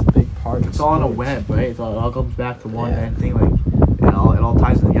just plays a big part. It's all in a web, right? It all comes back to one thing. Like it all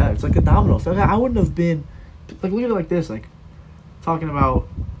ties together. It's like a domino. So I wouldn't have been like look at it like this. Like talking about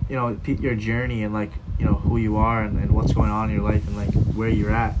your journey and like who you are and what's going on in your life and like where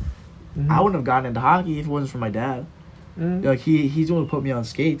you're at. I wouldn't have gotten into hockey if it wasn't for my dad. Like he's the one who put me on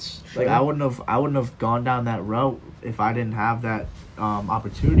skates. Sure. Like I wouldn't have gone down that route if I didn't have that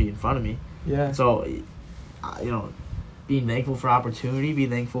opportunity in front of me. Yeah. So being thankful for opportunity, being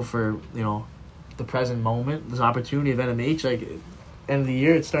thankful for the present moment, this opportunity of NMH. Like end of the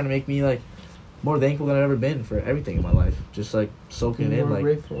year, it's starting to make me like more thankful than I've ever been for everything in my life. Just like soaking it in, like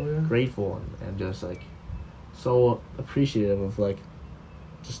grateful and just like so appreciative of like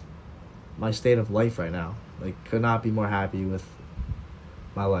just my state of life right now. Like could not be more happy with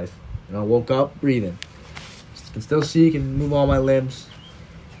my life. Woke up breathing. Can still see, can move all my limbs.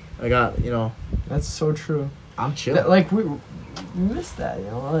 I got That's so true. I'm chilling. Like we miss that.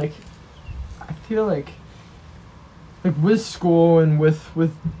 Like I feel like with school and with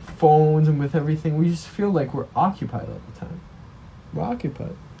phones and with everything, we just feel like we're occupied all the time. We're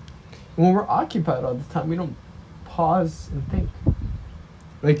occupied. And when we're occupied all the time, we don't pause and think.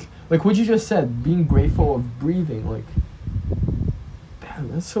 Like what you just said, being grateful of breathing. Like,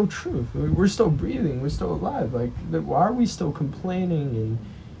 damn, that's so true. We're still breathing. We're still alive. Like, why are we still complaining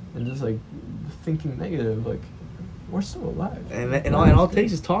and just like thinking negative? Like, we're still alive. And all it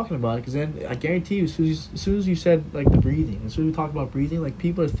takes is talking about it, because then I guarantee you, as soon as you said like the breathing, as soon as we talk about breathing, like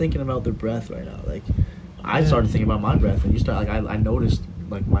people are thinking about their breath right now. Like I started thinking about my breath, and you start like I noticed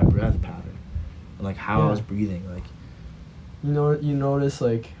like my breath pattern, and like how I was breathing. Like you notice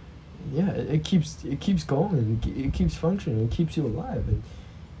like it keeps going, it keeps functioning, it keeps you alive, and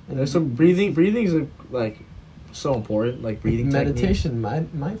there's some breathing is like so important, like breathing meditation,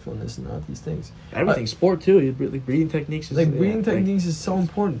 mindfulness, and all these things. Everything, sport too. Like breathing techniques is techniques is so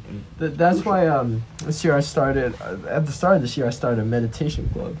important. That's why this year I started at the start of this year I started a meditation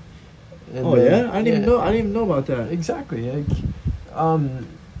club. And I didn't even know about that. Exactly. Like, I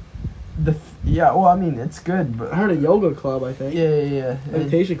mean it's good, but I heard a yoga club. I think. Yeah.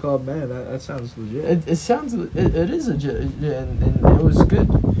 Meditation club, man. That sounds legit. It sounds it is legit, and it was good,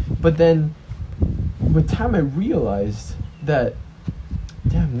 but then with time I realized that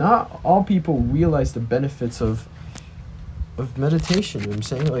damn, not all people realize the benefits of meditation. You know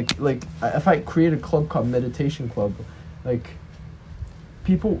what I'm saying? Like if I create a club called Meditation Club, like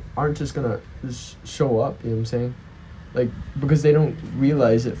people aren't just gonna just show up, you know what I'm saying? Like because they don't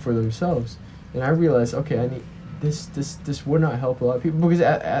realize it for themselves. And I realized, okay, I need this would not help a lot of people, because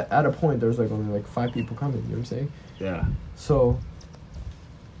at a point there was like only like 5 people coming, you know what I'm saying? Yeah. So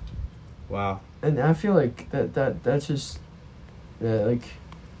wow. And I feel like that's just like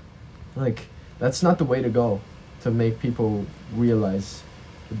that's not the way to go to make people realize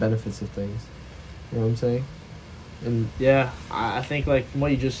the benefits of things. You know what I'm saying? And yeah, I think like from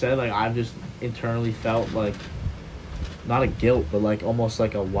what you just said, like I've just internally felt like not a guilt, but like almost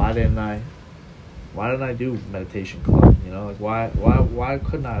like a why didn't I do meditation club? Like why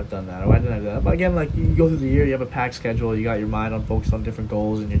couldn't I have done that? Or why didn't I do that? But again, like you go through the year, you have a packed schedule, you got your mind on focused on different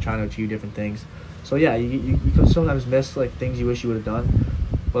goals, and you're trying to achieve different things. So yeah, you can sometimes miss like things you wish you would have done.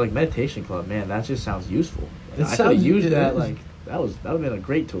 But like meditation club, man, that just sounds useful. I could have used that. Like that would have been a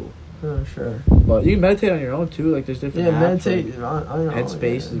great tool. Oh, sure. But you can meditate on your own too. Like there's different apps. Meditate on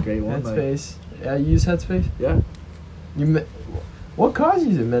Headspace is a great one. Headspace. Yeah, you use Headspace? Yeah. What causes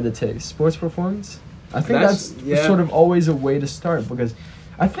you to meditate? Sports performance? I think that's sort of always a way to start, because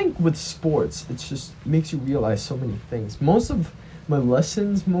I think with sports, it just makes you realize so many things. Most of my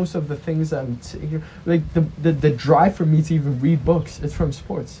lessons, most of the things I'm taking, like the drive for me to even read books, it's from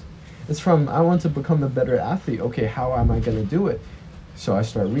sports. It's from, I want to become a better athlete. Okay, how am I going to do it? So I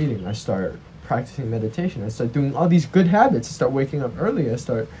start reading. I start practicing meditation. I start doing all these good habits. I start waking up early. I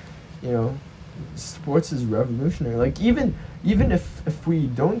start, sports is revolutionary. Like even even if we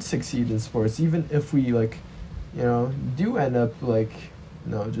don't succeed in sports, even if we like, do end up like,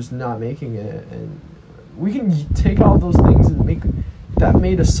 just not making it, and we can take all those things and make that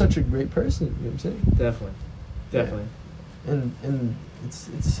made us such a great person. You know what I'm saying? Definitely. Yeah. And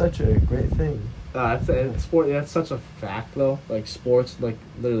it's such a great thing. Sport. That's such a fact, though. Like sports, like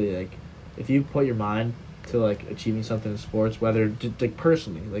literally, like if you put your mind to like achieving something in sports, whether just, like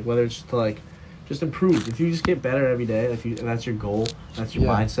personally, like whether it's to like just improve. If you just get better every day, like and that's your goal, that's your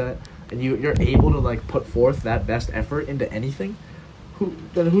mindset, and you're able to like put forth that best effort into anything.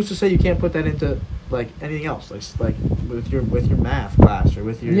 Who's to say you can't put that into like anything else, like with your math class or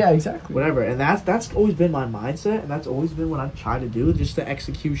with your exactly whatever. And that's always been my mindset, and that's always been what I've tried to do. Just the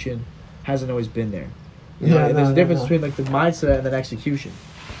execution hasn't always been there. There's a difference between like the mindset and then execution.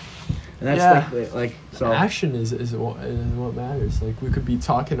 And that's like so. Action is what matters. Like we could be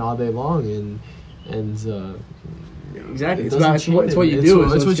talking all day long and exactly. It's what you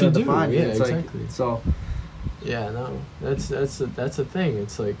do. It's what you do. Yeah, it's exactly. Like, so. Yeah, no, that's a thing.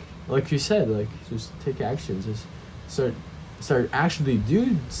 It's like you said, like just take action. Just start actually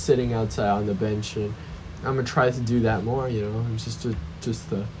sitting outside on the bench, and I'm gonna try to do that more. Just the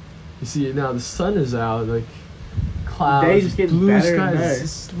you see now the sun is out, like clouds, blue skies. It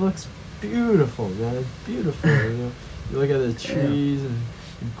just looks beautiful, man. It's beautiful. You look at the trees and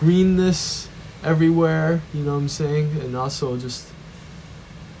the greenness everywhere. You know what I'm saying? And also just.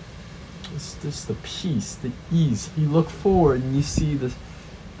 It's just the peace, the ease. You look forward and you see the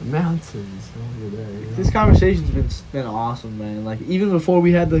mountains over there. This conversation's been awesome, man. Like even before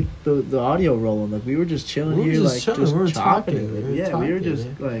we had the audio rolling, like we were just chilling here, like just we were talking. We were just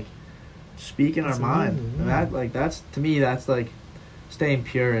like speaking our mind. And that's to me, that's like staying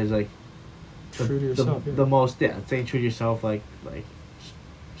pure is like true to yourself. The most staying true to yourself. Like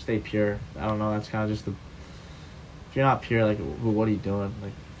stay pure. I don't know. That's kind of just the. If you're not pure, like what are you doing?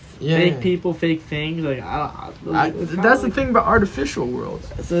 Like. Fake people, fake things. Like that's the thing about artificial world.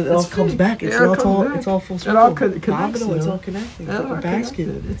 So it all comes back. It's all full circle. It all connects. It's all connecting. It's like a basket.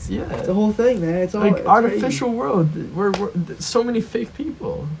 It's the whole thing, man. It's all like it's artificial crazy. world. We're so many fake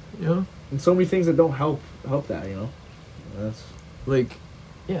people. And so many things that don't help that. That's like,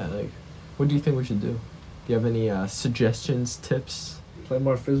 like, what do you think we should do? Do you have any suggestions, tips? Play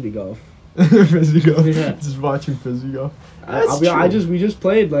more frisbee golf. Frisbee golf. Yeah. Just watching frisbee golf. We just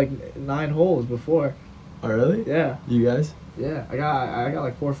played like 9 holes before. Oh really? Yeah. You guys? Yeah. I got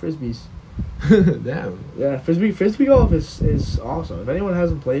like 4 frisbees. Damn. Yeah, frisbee golf is awesome. If anyone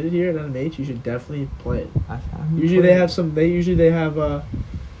hasn't played it here at NMH, you should definitely play it. Usually they have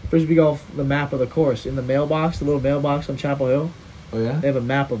frisbee golf, the map of the course in the mailbox, the little mailbox on Chapel Hill. Oh yeah. They have a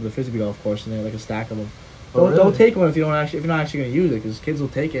map of the frisbee golf course in there, like a stack of them. Really? Don't take one if you're not actually going to use it, because kids will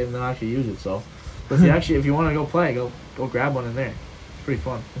take it and they'll actually use it. So, but if you want to go play, go grab one in there. It's pretty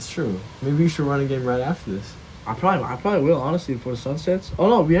fun. That's true. Maybe you should run a game right after this. I probably will, honestly, before the sun sets. Oh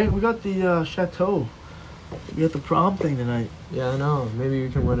no, we got the chateau. We got the prom thing tonight. Yeah, I know. Maybe we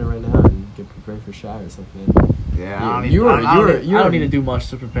can run it right now and get prepared for Shy or something. Yeah, I don't need to do much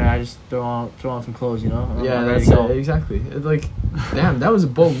to prepare. I just throw on some clothes, Yeah, that's it. Exactly. It's like, damn, that was a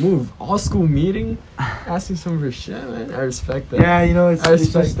bold move. All school meeting, asking someone for shit, man. I respect that. Yeah,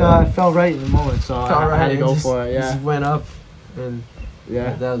 it's just it felt right in the moment, so I had to go for it. Yeah, just went up, and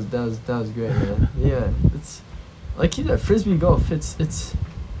that was great, man. Yeah, it's like you said, frisbee golf. It's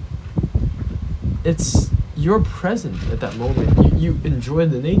you're present at that moment. You enjoy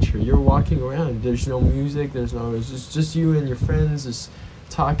the nature. You're walking around. There's no music. It's just you and your friends just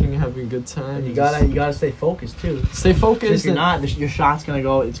talking, having a good time. And you gotta stay focused too. Stay focused. If you're not, your shot's gonna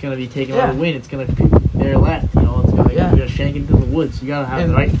go. It's gonna be taken out of the wind. It's gonna there left. It's gonna you're gonna shank into the woods. You gotta have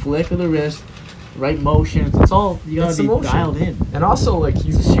the right flick of the wrist, right motions. It's all you gotta be dialed in. And also, like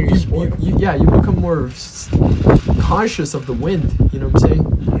it's a serious sport. You become more conscious of the wind. You know what I'm saying?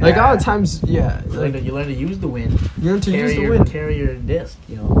 Yeah. Like all the times, you learn to use the wind. You learn to use the wind. Carry your disc.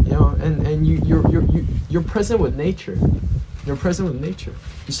 And you're present with nature. You're present with nature.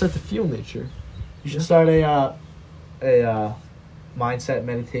 You start to feel nature. You should start a mindset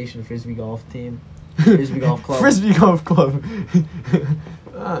meditation frisbee golf team. Frisbee golf club. Frisbee golf club.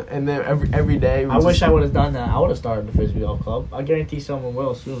 And then every day. I wish I would have done that. I would have started the frisbee golf club. I guarantee someone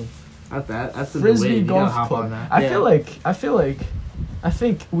will soon. That's the frisbee golf club. I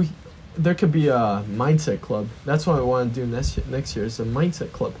think there could be a mindset club. That's what I want to do next year. It's a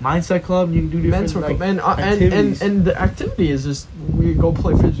mindset club. Mindset club. You can do different mentor club. And the activity is just we go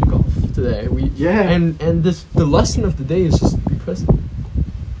play frisbee golf today. And the lesson of the day is just be present.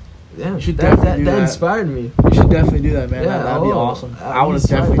 Yeah, you should definitely do that. That inspired me. You should definitely do that, man. Yeah, that'd be awesome. I would have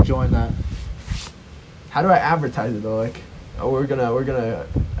definitely joined that. How do I advertise it though? Like, we're gonna.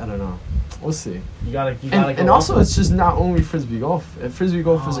 I don't know. We'll see. You gotta and also, it's just not only frisbee golf. Frisbee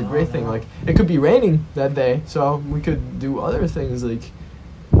golf is a great thing. Like, it could be raining that day, so we could do other things like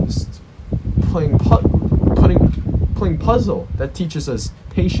just playing puzzle that teaches us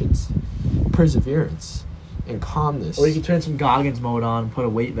patience, perseverance, and calmness. Or you can turn some Goggins mode on, put a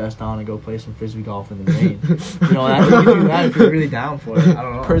weight vest on, and go play some frisbee golf in the rain. You know, you can do that if you're really down for it. I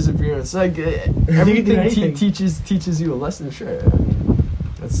don't know. Perseverance, like everything teaches you a lesson. Sure, I mean,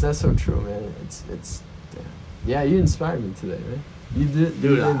 that's so true, man. It's yeah. You inspired me today, man. You did,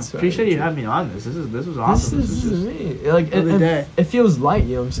 dude. I appreciate you having me on this. This was awesome. This is me. Like it feels light.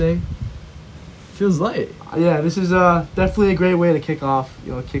 You know what I'm saying? Feels light. Yeah, this is definitely a great way to kick off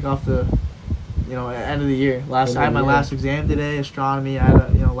the end of the year. I had my last exam today, astronomy. I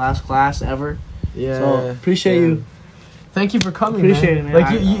had a last class ever. Yeah. So appreciate you. Thank you for coming. Appreciate it, man.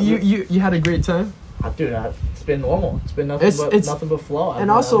 Like you had a great time. Dude, it's been normal. It's been nothing but flow.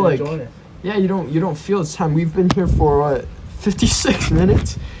 And also like, yeah, you don't feel it's time. We've been here for what, 56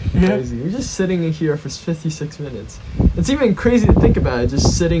 minutes. Crazy. We're just sitting in here for 56 minutes. It's even crazy to think about it.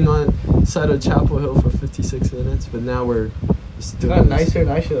 Just sitting on the side of Chapel Hill for 56 minutes. But now we're just doing it. Nicer and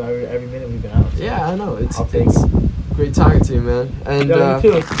nicer every minute we've been out. So yeah, I know. It's great talking to you, man. And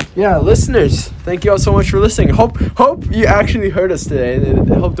you too. Yeah, listeners, thank you all so much for listening. Hope you actually heard us today.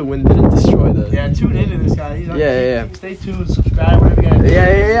 And I hope the wind didn't destroy the. Yeah, tune into this guy. He's yeah. Stay tuned. Subscribe. Whatever you gotta do.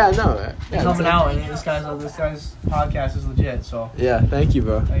 Yeah. No. Yeah, coming out, and this guy's podcast is legit. So yeah, thank you,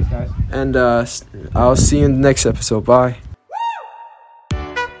 bro. Thanks, guys. And I'll see you in the next episode. Bye.